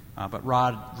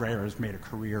Rod Dreher has made a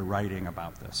career writing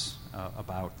about this,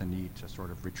 about the need to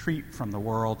sort of retreat from the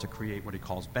world to create what he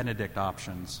calls Benedict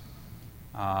options,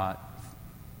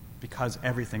 because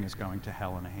everything is going to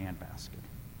hell in a handbasket.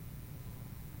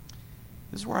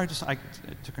 This is where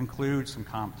to conclude some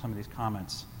of these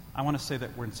comments, I want to say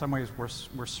that in some ways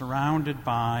we're surrounded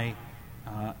by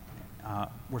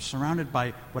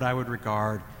what I would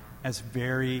regard as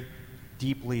very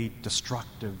deeply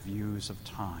destructive views of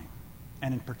time,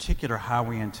 and in particular how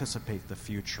we anticipate the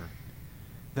future,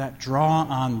 that draw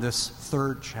on this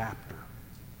third chapter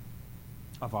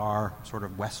of our sort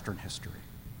of Western history,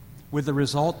 with the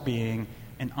result being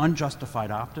an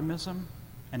unjustified optimism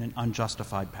and an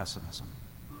unjustified pessimism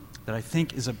that I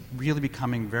think is really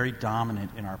becoming very dominant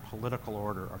in our political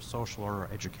order, our social order, our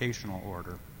educational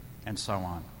order, and so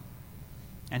on.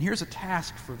 And here's a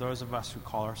task for those of us who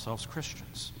call ourselves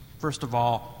Christians. First of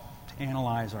all, to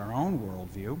analyze our own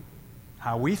worldview,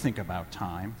 how we think about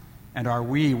time, and are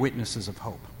we witnesses of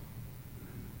hope?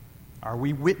 Are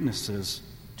we witnesses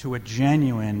to a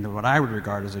genuine, what I would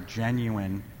regard as a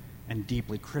genuine and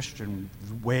deeply Christian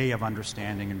way of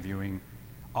understanding and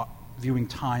viewing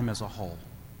time as a whole,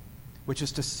 which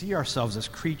is to see ourselves as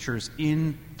creatures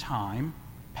in time,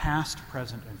 past,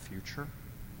 present, and future,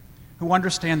 who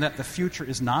understand that the future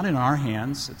is not in our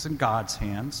hands, it's in God's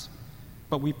hands,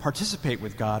 but we participate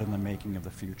with God in the making of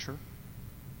the future.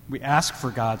 We ask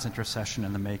for God's intercession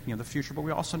in the making of the future, but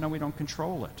we also know we don't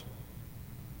control it.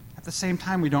 At the same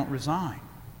time, we don't resign.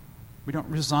 We don't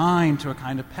resign to a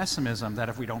kind of pessimism that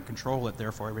if we don't control it,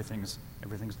 therefore everything's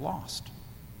lost.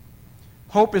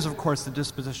 Hope is, of course, the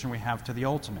disposition we have to the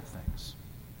ultimate things,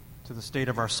 to the state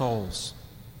of our souls,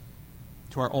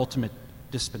 to our ultimate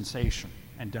dispensation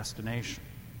and destination,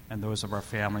 and those of our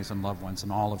families and loved ones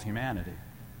and all of humanity.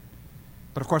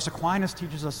 But, of course, Aquinas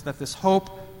teaches us that this hope,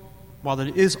 while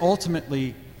it is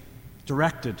ultimately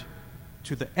directed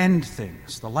to the end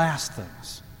things, the last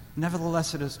things,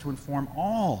 nevertheless it is to inform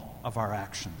all of our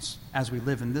actions as we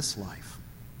live in this life.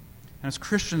 And as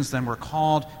Christians, then, we're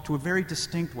called to a very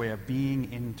distinct way of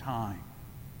being in time.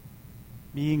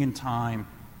 Being in time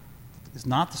is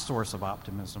not the source of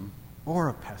optimism or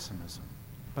of pessimism,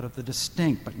 but of the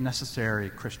distinct but necessary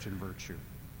Christian virtue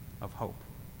of hope.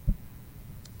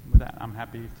 With that, I'm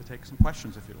happy to take some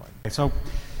questions if you'd like. So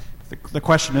the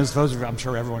question is, those of you, I'm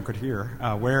sure everyone could hear,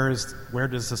 where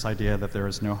does this idea that there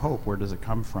is no hope, where does it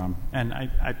come from? And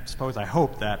I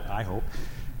hope that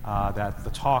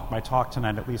my talk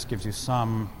tonight at least gives you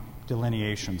some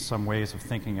delineations, some ways of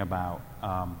thinking about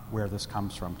where this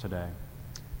comes from today.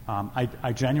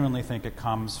 I genuinely think it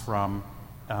comes from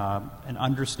an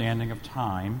understanding of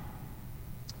time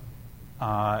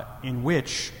in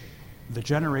which the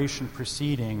generation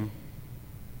preceding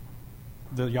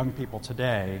the young people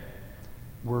today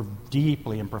were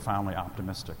deeply and profoundly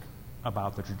optimistic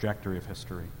about the trajectory of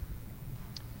history.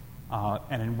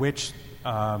 And in which,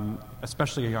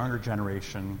 especially a younger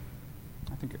generation,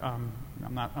 I think I'm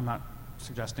not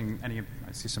suggesting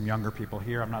I see some younger people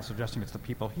here. I'm not suggesting it's the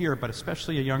people here, but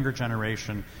especially a younger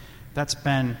generation that's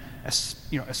been,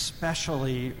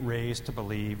 especially raised to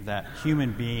believe that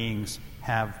human beings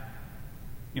have,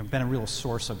 been a real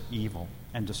source of evil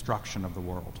and destruction of the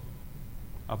world,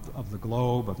 of the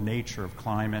globe, of nature, of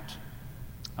climate,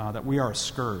 that we are a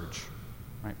scourge.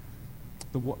 Right?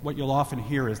 What you'll often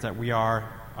hear is that we're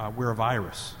a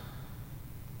virus.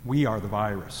 We are the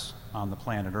virus on the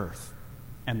planet Earth.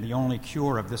 And the only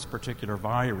cure of this particular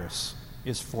virus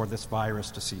is for this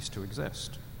virus to cease to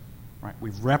exist. Right?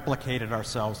 We've replicated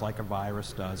ourselves like a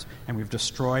virus does, and we've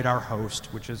destroyed our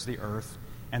host, which is the Earth,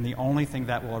 and the only thing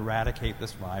that will eradicate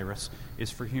this virus is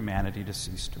for humanity to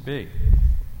cease to be.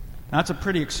 Now, that's a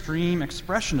pretty extreme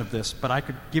expression of this, but I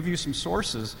could give you some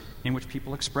sources in which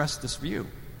people express this view,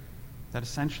 that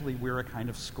essentially we're a kind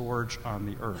of scourge on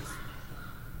the Earth.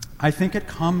 I think it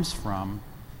comes from,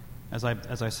 as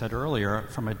I said earlier,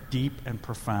 from a deep and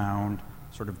profound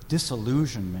sort of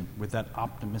disillusionment with that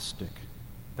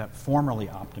formerly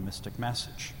optimistic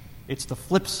message. It's the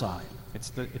flip side. It's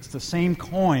the same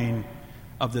coin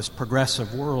of this progressive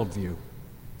worldview.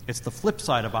 It's the flip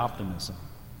side of optimism.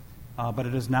 But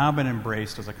it has now been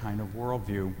embraced as a kind of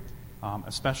worldview,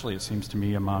 especially, it seems to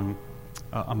me, among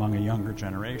a younger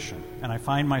generation. And I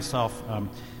find myself,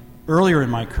 earlier in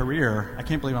my career, I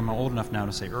can't believe I'm old enough now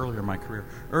to say earlier in my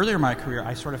career,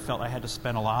 I sort of felt I had to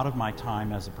spend a lot of my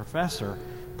time as a professor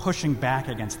pushing back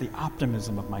against the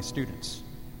optimism of my students,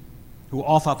 who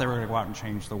all thought they were going to go out and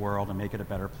change the world and make it a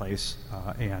better place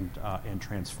and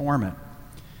transform it.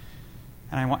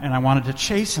 And I wanted to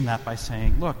chasten that by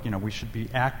saying, look, we should be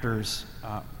actors,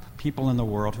 people in the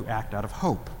world who act out of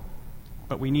hope.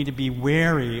 But we need to be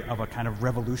wary of a kind of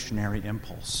revolutionary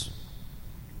impulse,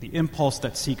 the impulse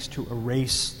that seeks to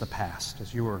erase the past,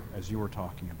 as you were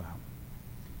talking about.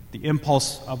 The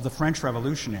impulse of the French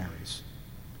revolutionaries,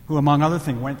 who, among other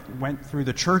things, went through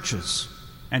the churches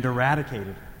and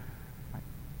eradicated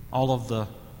all of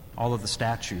the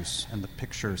statues and the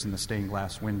pictures in the stained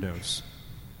glass windows,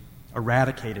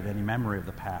 eradicated any memory of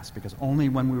the past, because only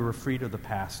when we were freed of the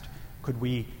past could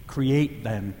we create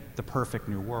then the perfect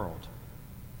new world.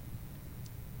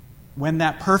 When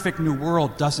that perfect new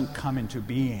world doesn't come into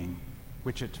being,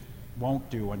 which it won't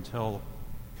do until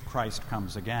Christ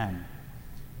comes again,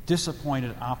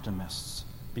 disappointed optimists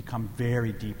become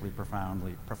very deeply,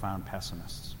 profound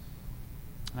pessimists.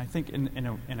 And I think in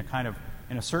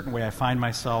a certain way, I find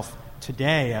myself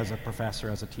today as a professor,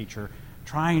 as a teacher,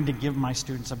 trying to give my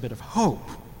students a bit of hope,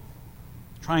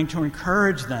 trying to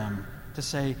encourage them to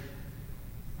say,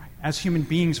 as human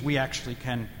beings, we actually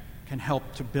can help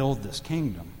to build this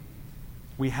kingdom.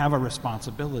 We have a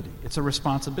responsibility. It's a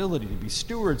responsibility to be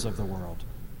stewards of the world,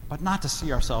 but not to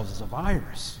see ourselves as a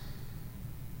virus,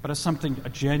 but as a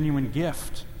genuine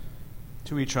gift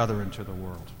to each other and to the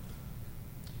world.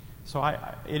 So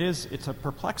it's a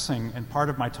perplexing, and part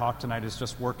of my talk tonight is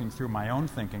just working through my own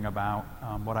thinking about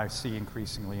what I see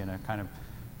increasingly in a kind of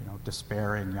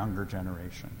despairing younger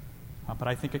generation. But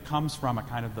I think it comes from a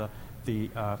kind of the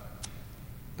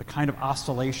kind of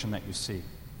oscillation that you see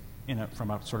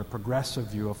from a sort of progressive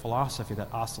view of philosophy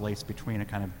that oscillates between a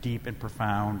kind of deep and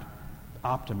profound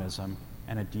optimism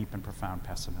and a deep and profound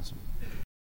pessimism.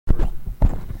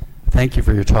 Thank you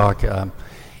for your talk.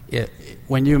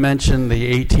 When you mentioned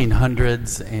the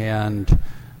 1800s and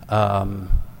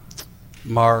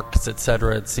Marx,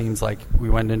 etc., it seems like we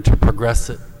went into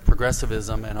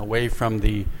progressivism and away from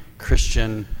the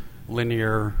Christian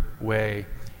linear way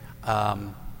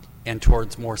and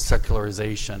towards more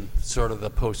secularization, sort of the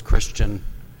post-Christian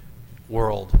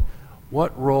world.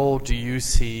 What role do you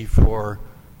see for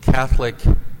Catholic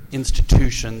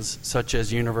institutions such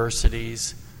as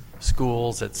universities,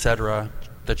 schools, etc.,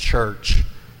 the church,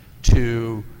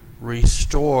 to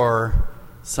restore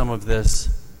some of this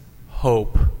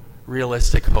hope,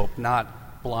 realistic hope,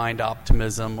 not blind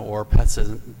optimism or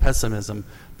pessimism,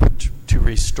 but to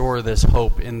restore this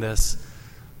hope in this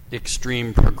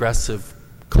extreme progressive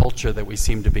culture that we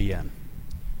seem to be in?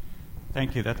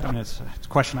 Thank you. It's a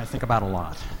question I think about a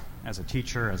lot as a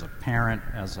teacher, as a parent,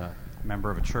 as a member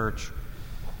of a church.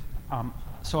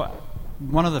 So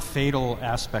one of the fatal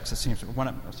aspects, it seems,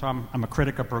 so I'm a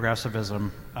critic of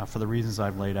progressivism for the reasons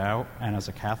I've laid out, and as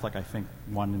a Catholic, I think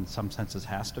one in some senses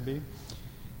has to be.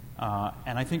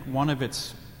 And I think one of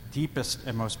its deepest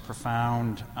and most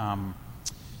profound,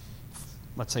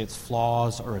 let's say its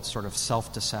flaws or its sort of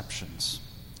self-deceptions,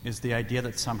 is the idea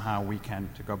that somehow we can,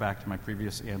 to go back to my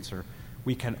previous answer,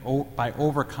 we can, by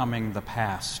overcoming the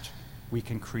past, we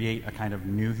can create a kind of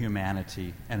new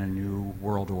humanity and a new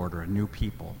world order, a new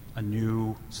people, a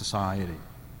new society.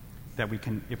 That we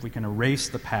can, if we can erase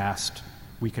the past,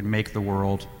 we can make the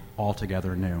world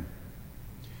altogether new.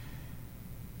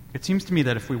 It seems to me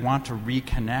that if we want to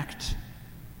reconnect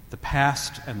the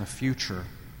past and the future,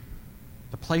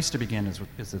 the place to begin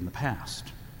is in the past.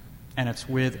 And it's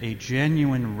with a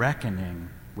genuine reckoning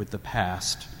with the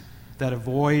past that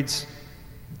avoids,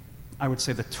 I would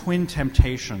say, the twin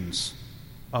temptations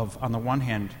of, on the one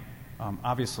hand,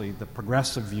 obviously the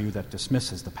progressive view that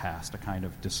dismisses the past, a kind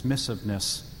of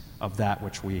dismissiveness of that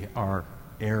which we are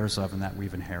heirs of and that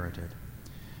we've inherited.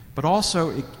 But also,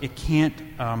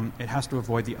 it has to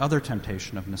avoid the other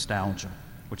temptation of nostalgia,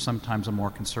 which sometimes a more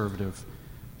conservative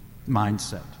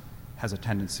mindset has a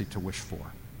tendency to wish for.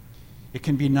 It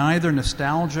can be neither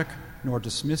nostalgic nor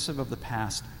dismissive of the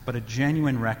past, but a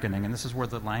genuine reckoning, and this is where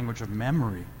the language of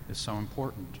memory is so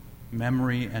important.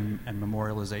 Memory and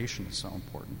memorialization is so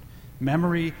important.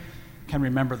 Memory can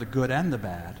remember the good and the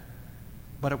bad,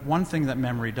 but one thing that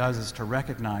memory does is to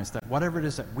recognize that whatever it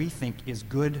is that we think is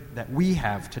good that we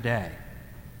have today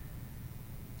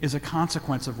is a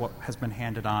consequence of what has been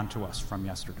handed on to us from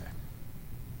yesterday.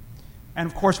 And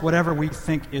of course, whatever we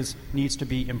think needs to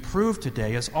be improved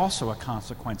today is also a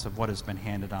consequence of what has been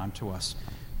handed on to us.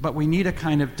 But we need a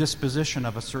kind of disposition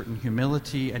of a certain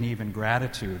humility and even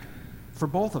gratitude for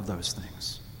both of those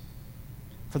things.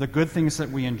 For the good things that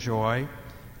we enjoy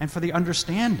and for the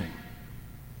understanding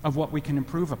of what we can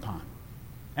improve upon.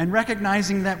 And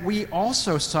recognizing that we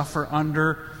also suffer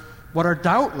under what are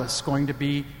doubtless going to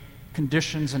be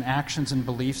conditions and actions and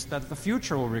beliefs that the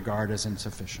future will regard as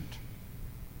insufficient.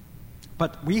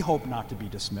 But we hope not to be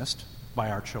dismissed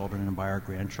by our children and by our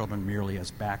grandchildren merely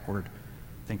as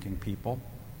backward-thinking people.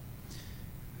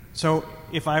 So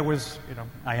if I was,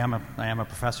 I am a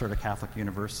professor at a Catholic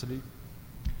university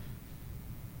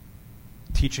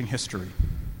teaching history,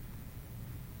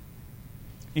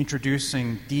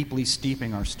 introducing, deeply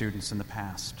steeping our students in the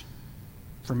past.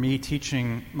 For me,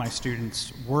 teaching my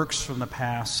students works from the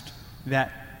past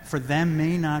that for them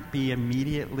may not be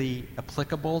immediately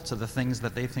applicable to the things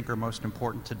that they think are most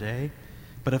important today,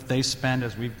 but if they spend,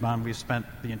 as we've spent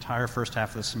the entire first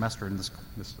half of the semester in this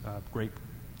great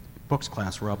books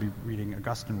class where I'll be reading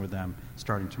Augustine with them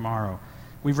starting tomorrow.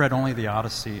 We've read only the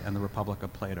Odyssey and the Republic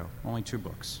of Plato, only 2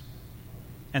 books.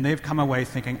 And they've come away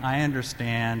thinking, I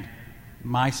understand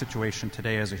my situation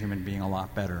today as a human being a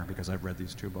lot better because I've read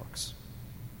these 2 books.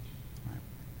 Right?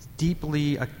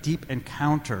 A deep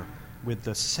encounter with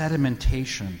the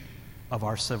sedimentation of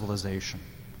our civilization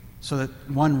so that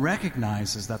one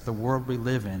recognizes that the world we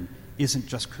live in isn't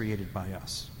just created by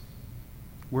us.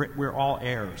 We're all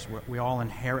heirs. We all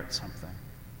inherit something.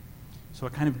 So a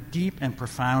kind of deep and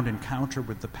profound encounter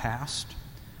with the past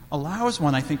allows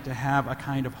one, I think, to have a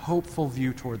kind of hopeful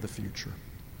view toward the future.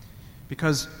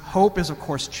 Because hope is, of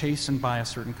course, chastened by a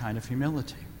certain kind of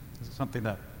humility. This is something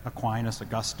that Aquinas,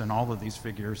 Augustine, all of these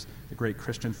figures, the great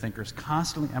Christian thinkers,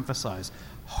 constantly emphasize.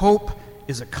 Hope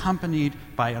is accompanied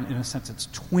by, in a sense, its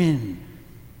twin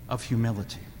of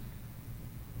humility.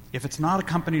 If it's not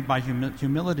accompanied by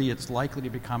humility, it's likely to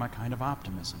become a kind of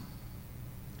optimism.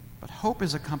 But hope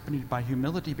is accompanied by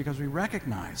humility because we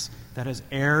recognize that as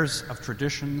heirs of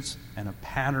traditions and of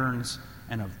patterns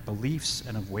and of beliefs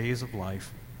and of ways of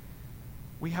life,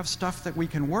 we have stuff that we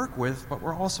can work with, but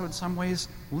we're also in some ways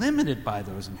limited by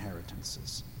those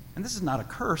inheritances. And this is not a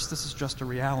curse, this is just a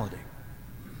reality.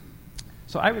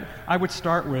 So I would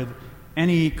start with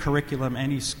any curriculum,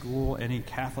 any school, any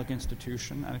Catholic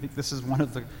institution. And I think this is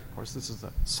of course, this is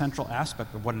the central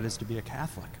aspect of what it is to be a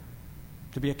Catholic.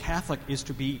 To be a Catholic is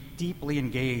to be deeply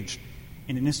engaged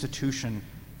in an institution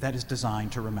that is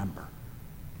designed to remember.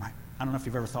 Right? I don't know if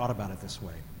you've ever thought about it this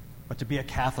way, but to be a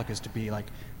Catholic is to be like,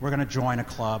 we're going to join a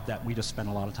club that we just spend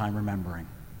a lot of time remembering.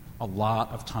 A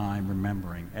lot of time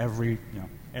remembering every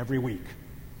week.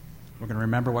 We're going to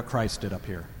remember what Christ did up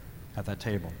here at that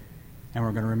table. And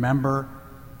we're going to remember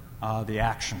the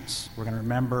actions. We're going to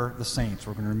remember the saints.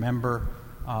 We're going to remember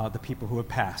the people who have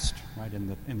passed, right, in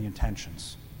the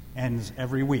intentions. Ends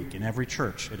every week in every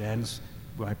church. It ends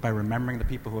by remembering the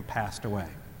people who have passed away.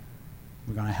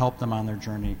 We're going to help them on their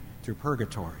journey through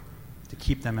purgatory, to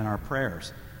keep them in our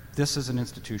prayers. This is an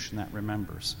institution that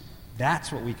remembers.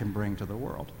 That's what we can bring to the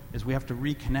world, is we have to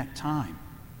reconnect time.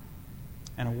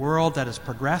 And a world that is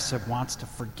progressive wants to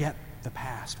forget the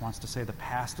past, wants to say the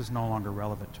past is no longer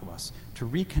relevant to us. To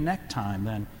reconnect time,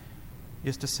 then,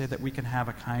 is to say that we can have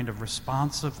a kind of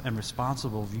responsive and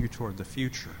responsible view toward the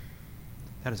future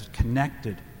that is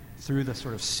connected through the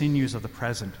sort of sinews of the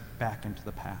present back into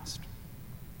the past.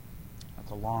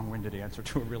 That's a long-winded answer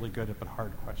to a really good but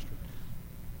hard question.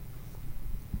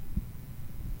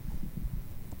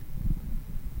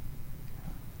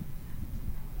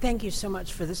 Thank you so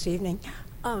much for this evening.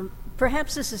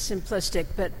 Perhaps this is simplistic,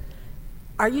 but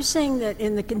are you saying that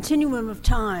in the continuum of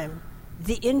time,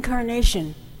 the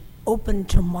incarnation opened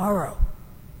tomorrow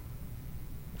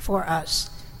for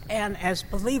us? And as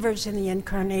believers in the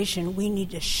incarnation, we need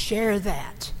to share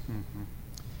that. Mm-hmm.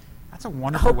 That's a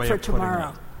wonderful way of putting tomorrow.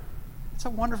 it. It's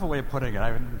a wonderful way of putting it.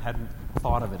 I hadn't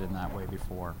thought of it in that way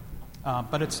before.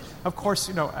 But it's, of course,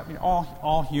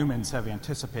 all humans have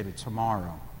anticipated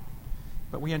tomorrow.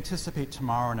 But we anticipate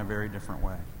tomorrow in a very different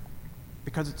way.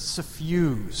 Because it's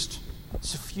suffused.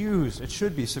 It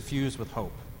should be suffused with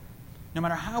hope. No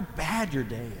matter how bad your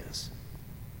day is,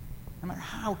 no matter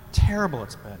how terrible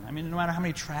it's been, no matter how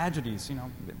many tragedies,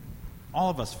 all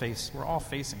of us we're all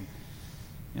facing,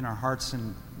 in our hearts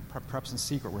and perhaps in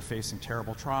secret, we're facing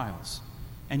terrible trials.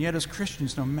 And yet as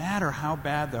Christians, no matter how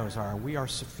bad those are, we are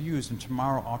suffused, and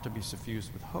tomorrow ought to be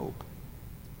suffused with hope.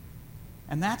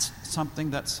 And that's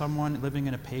something that someone living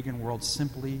in a pagan world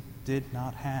simply did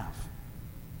not have.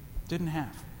 Didn't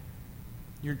have.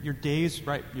 Your days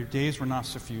were not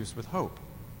suffused with hope.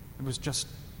 It was just,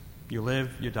 you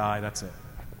live, you die, that's it.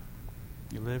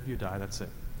 You live, you die, that's it.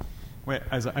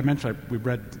 As I mentioned, we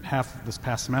read this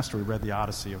past semester, we read the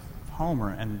Odyssey of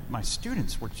Homer, and my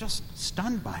students were just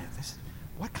stunned by it. They said,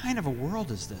 what kind of a world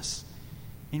is this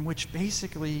in which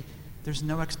basically there's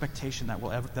no expectation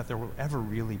that there will ever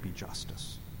really be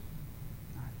justice?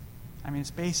 It's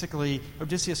basically,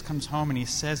 Odysseus comes home and he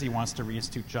says he wants to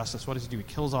reinstitute justice. What does he do? He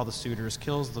kills all the suitors,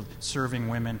 kills the serving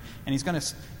women, and he's going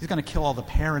to kill all the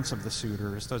parents of the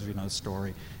suitors, those of you who know the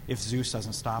story, if Zeus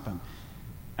doesn't stop him.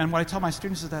 And what I tell my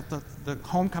students is that the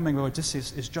homecoming of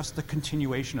Odysseus is just the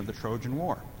continuation of the Trojan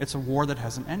War. It's a war that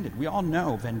hasn't ended. We all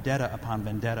know vendetta upon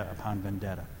vendetta upon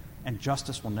vendetta, and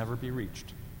justice will never be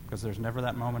reached, because there's never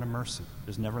that moment of mercy.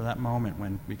 There's never that moment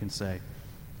when we can say,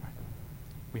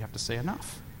 we have to say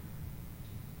enough.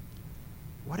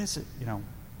 What is it,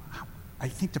 I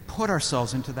think to put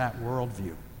ourselves into that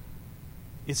worldview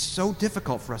is so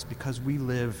difficult for us because we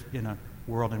live in a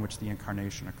world in which the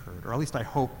incarnation occurred, or at least I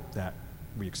hope that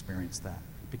we experience that,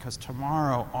 because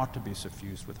tomorrow ought to be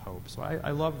suffused with hope. So I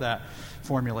love that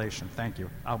formulation. Thank you.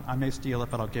 I may steal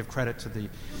it, but I'll give credit to the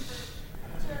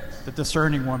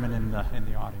discerning woman in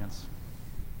the audience.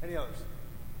 Any others?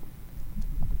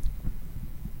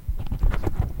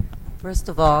 First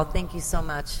of all, thank you so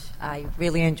much. I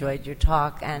really enjoyed your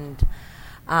talk, and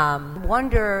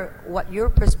wonder what your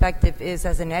perspective is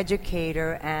as an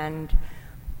educator and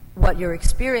what your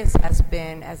experience has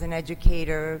been as an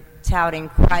educator touting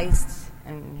Christ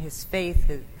and his faith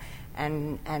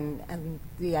and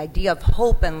the idea of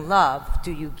hope and love.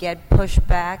 Do you get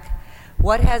pushback?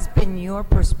 What has been your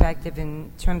perspective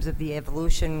in terms of the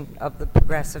evolution of the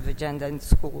progressive agenda in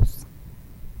schools?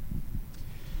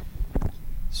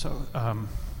 So I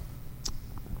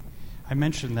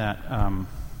mentioned that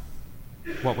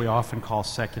what we often call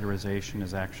secularization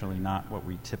is actually not what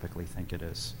we typically think it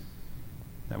is.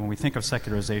 That when we think of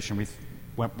secularization,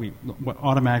 what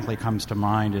automatically comes to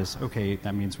mind is, okay,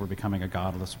 that means we're becoming a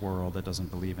godless world that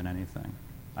doesn't believe in anything.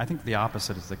 I think the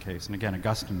opposite is the case. And again,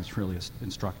 Augustine is really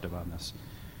instructive on this.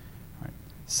 Right.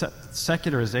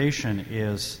 Secularization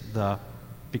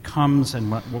becomes,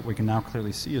 and what we can now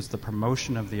clearly see is the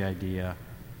promotion of the idea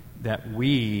that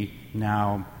we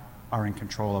now are in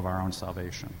control of our own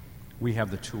salvation. We have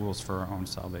the tools for our own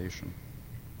salvation.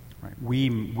 Right?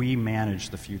 We manage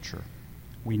the future.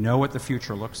 We know what the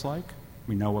future looks like.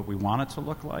 We know what we want it to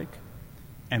look like.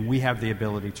 And we have the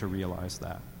ability to realize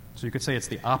that. So you could say it's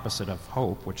the opposite of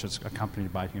hope, which is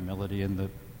accompanied by humility and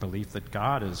the belief that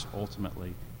God is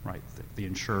ultimately, right, the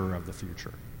insurer of the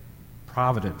future.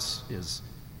 Providence is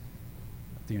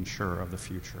the insurer of the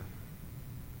future.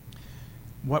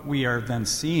 What we are then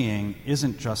seeing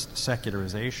isn't just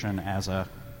secularization as a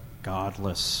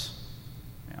godless,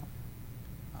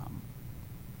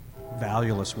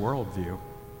 valueless worldview.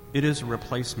 It is a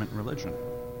replacement religion.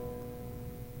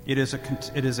 It is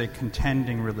a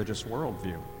contending religious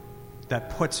worldview that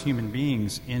puts human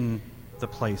beings in the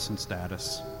place and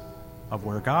status of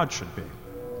where God should be.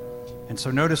 And so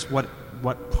notice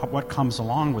what comes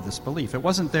along with this belief. It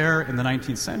wasn't there in the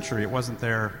 19th century. It wasn't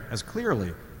there as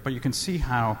clearly. But you can see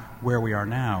how where we are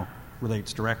now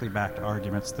relates directly back to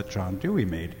arguments that John Dewey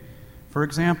made. For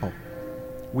example,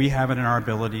 we have it in our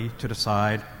ability to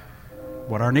decide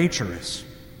what our nature is.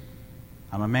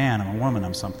 I'm a man, I'm a woman,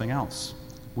 I'm something else.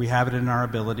 We have it in our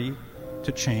ability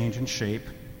to change and shape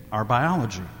our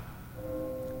biology.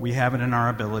 We have it in our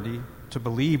ability to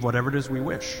believe whatever it is we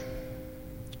wish.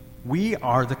 We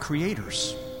are the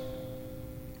creators.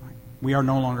 We are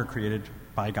no longer created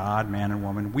by God, man and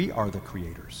woman. We are the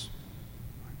creators.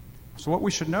 So what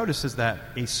we should notice is that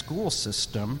a school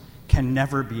system can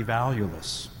never be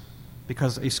valueless,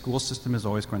 because a school system is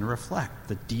always going to reflect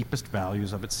the deepest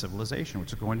values of its civilization,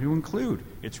 which is going to include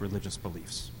its religious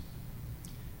beliefs.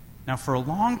 Now, for a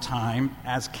long time,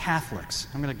 as Catholics,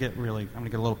 I'm going to get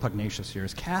a little pugnacious here.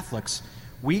 As Catholics,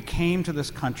 we came to this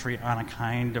country on a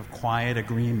kind of quiet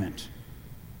agreement.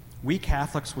 We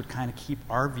Catholics would kind of keep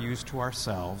our views to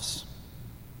ourselves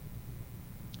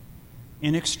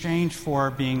in exchange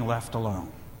for being left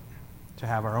alone, to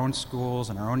have our own schools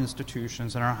and our own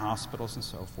institutions and our hospitals and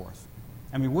so forth.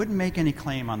 And we wouldn't make any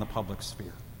claim on the public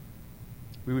sphere.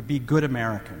 We would be good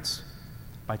Americans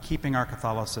by keeping our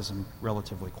Catholicism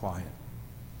relatively quiet.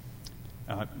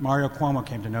 Mario Cuomo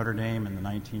came to Notre Dame in the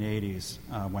 1980s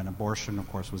when abortion, of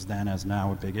course, was then as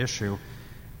now a big issue,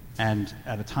 and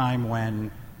at a time when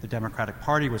the Democratic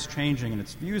Party was changing in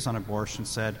its views on abortion,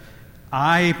 said,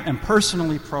 I am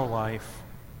personally pro-life,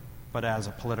 but as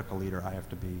a political leader, I have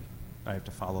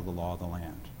to follow the law of the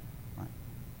land. Right?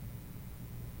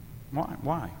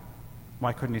 Why?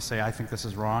 Why couldn't he say, I think this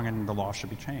is wrong and the law should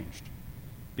be changed?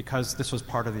 Because this was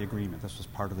part of the agreement. This was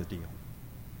part of the deal.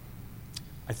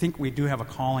 I think we do have a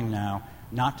calling now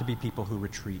not to be people who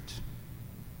retreat,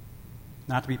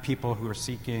 not to be people who are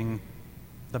seeking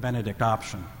the Benedict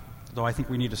option, though I think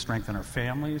we need to strengthen our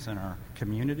families and our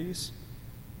communities.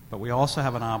 But we also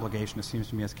have an obligation, it seems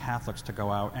to me, as Catholics, to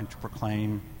go out and to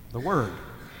proclaim the Word.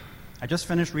 I just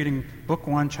finished reading Book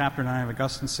 1, Chapter 9 of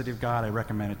Augustine's City of God. I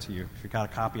recommend it to you. If you've got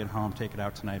a copy at home, take it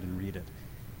out tonight and read it.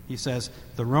 He says,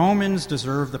 the Romans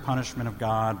deserved the punishment of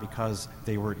God because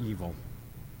they were evil,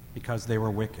 because they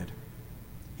were wicked.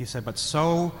 He said, but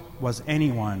so was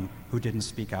anyone who didn't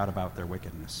speak out about their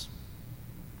wickedness.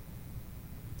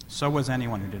 So was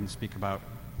anyone who didn't speak out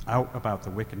about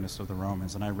the wickedness of the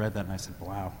Romans. And I read that and I said,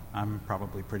 wow, I'm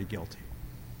probably pretty guilty.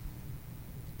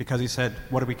 Because he said,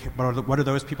 what do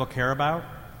those people care about?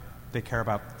 They care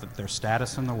about their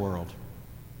status in the world.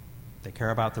 They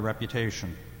care about their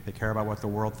reputation. They care about what the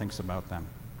world thinks about them.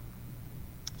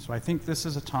 So I think this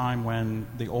is a time when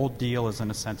the old deal is in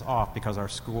a sense off, because our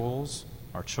schools,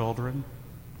 our children,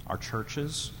 our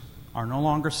churches are no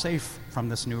longer safe from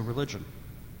this new religion.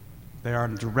 They are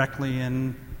directly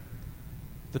in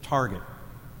the target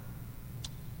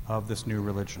of this new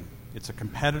religion. It's a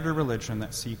competitor religion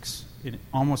that seeks, in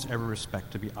almost every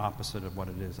respect, to be opposite of what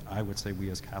it is I would say we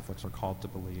as Catholics are called to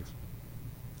believe.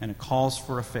 And it calls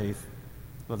for a faith,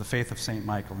 the faith of St.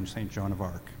 Michael and St. Joan of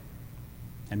Arc,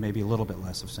 and maybe a little bit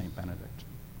less of St. Benedict.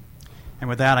 And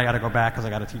with that, I got to go back because I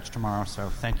got to teach tomorrow, so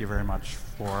thank you very much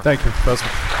for... Thank you,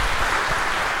 Professor.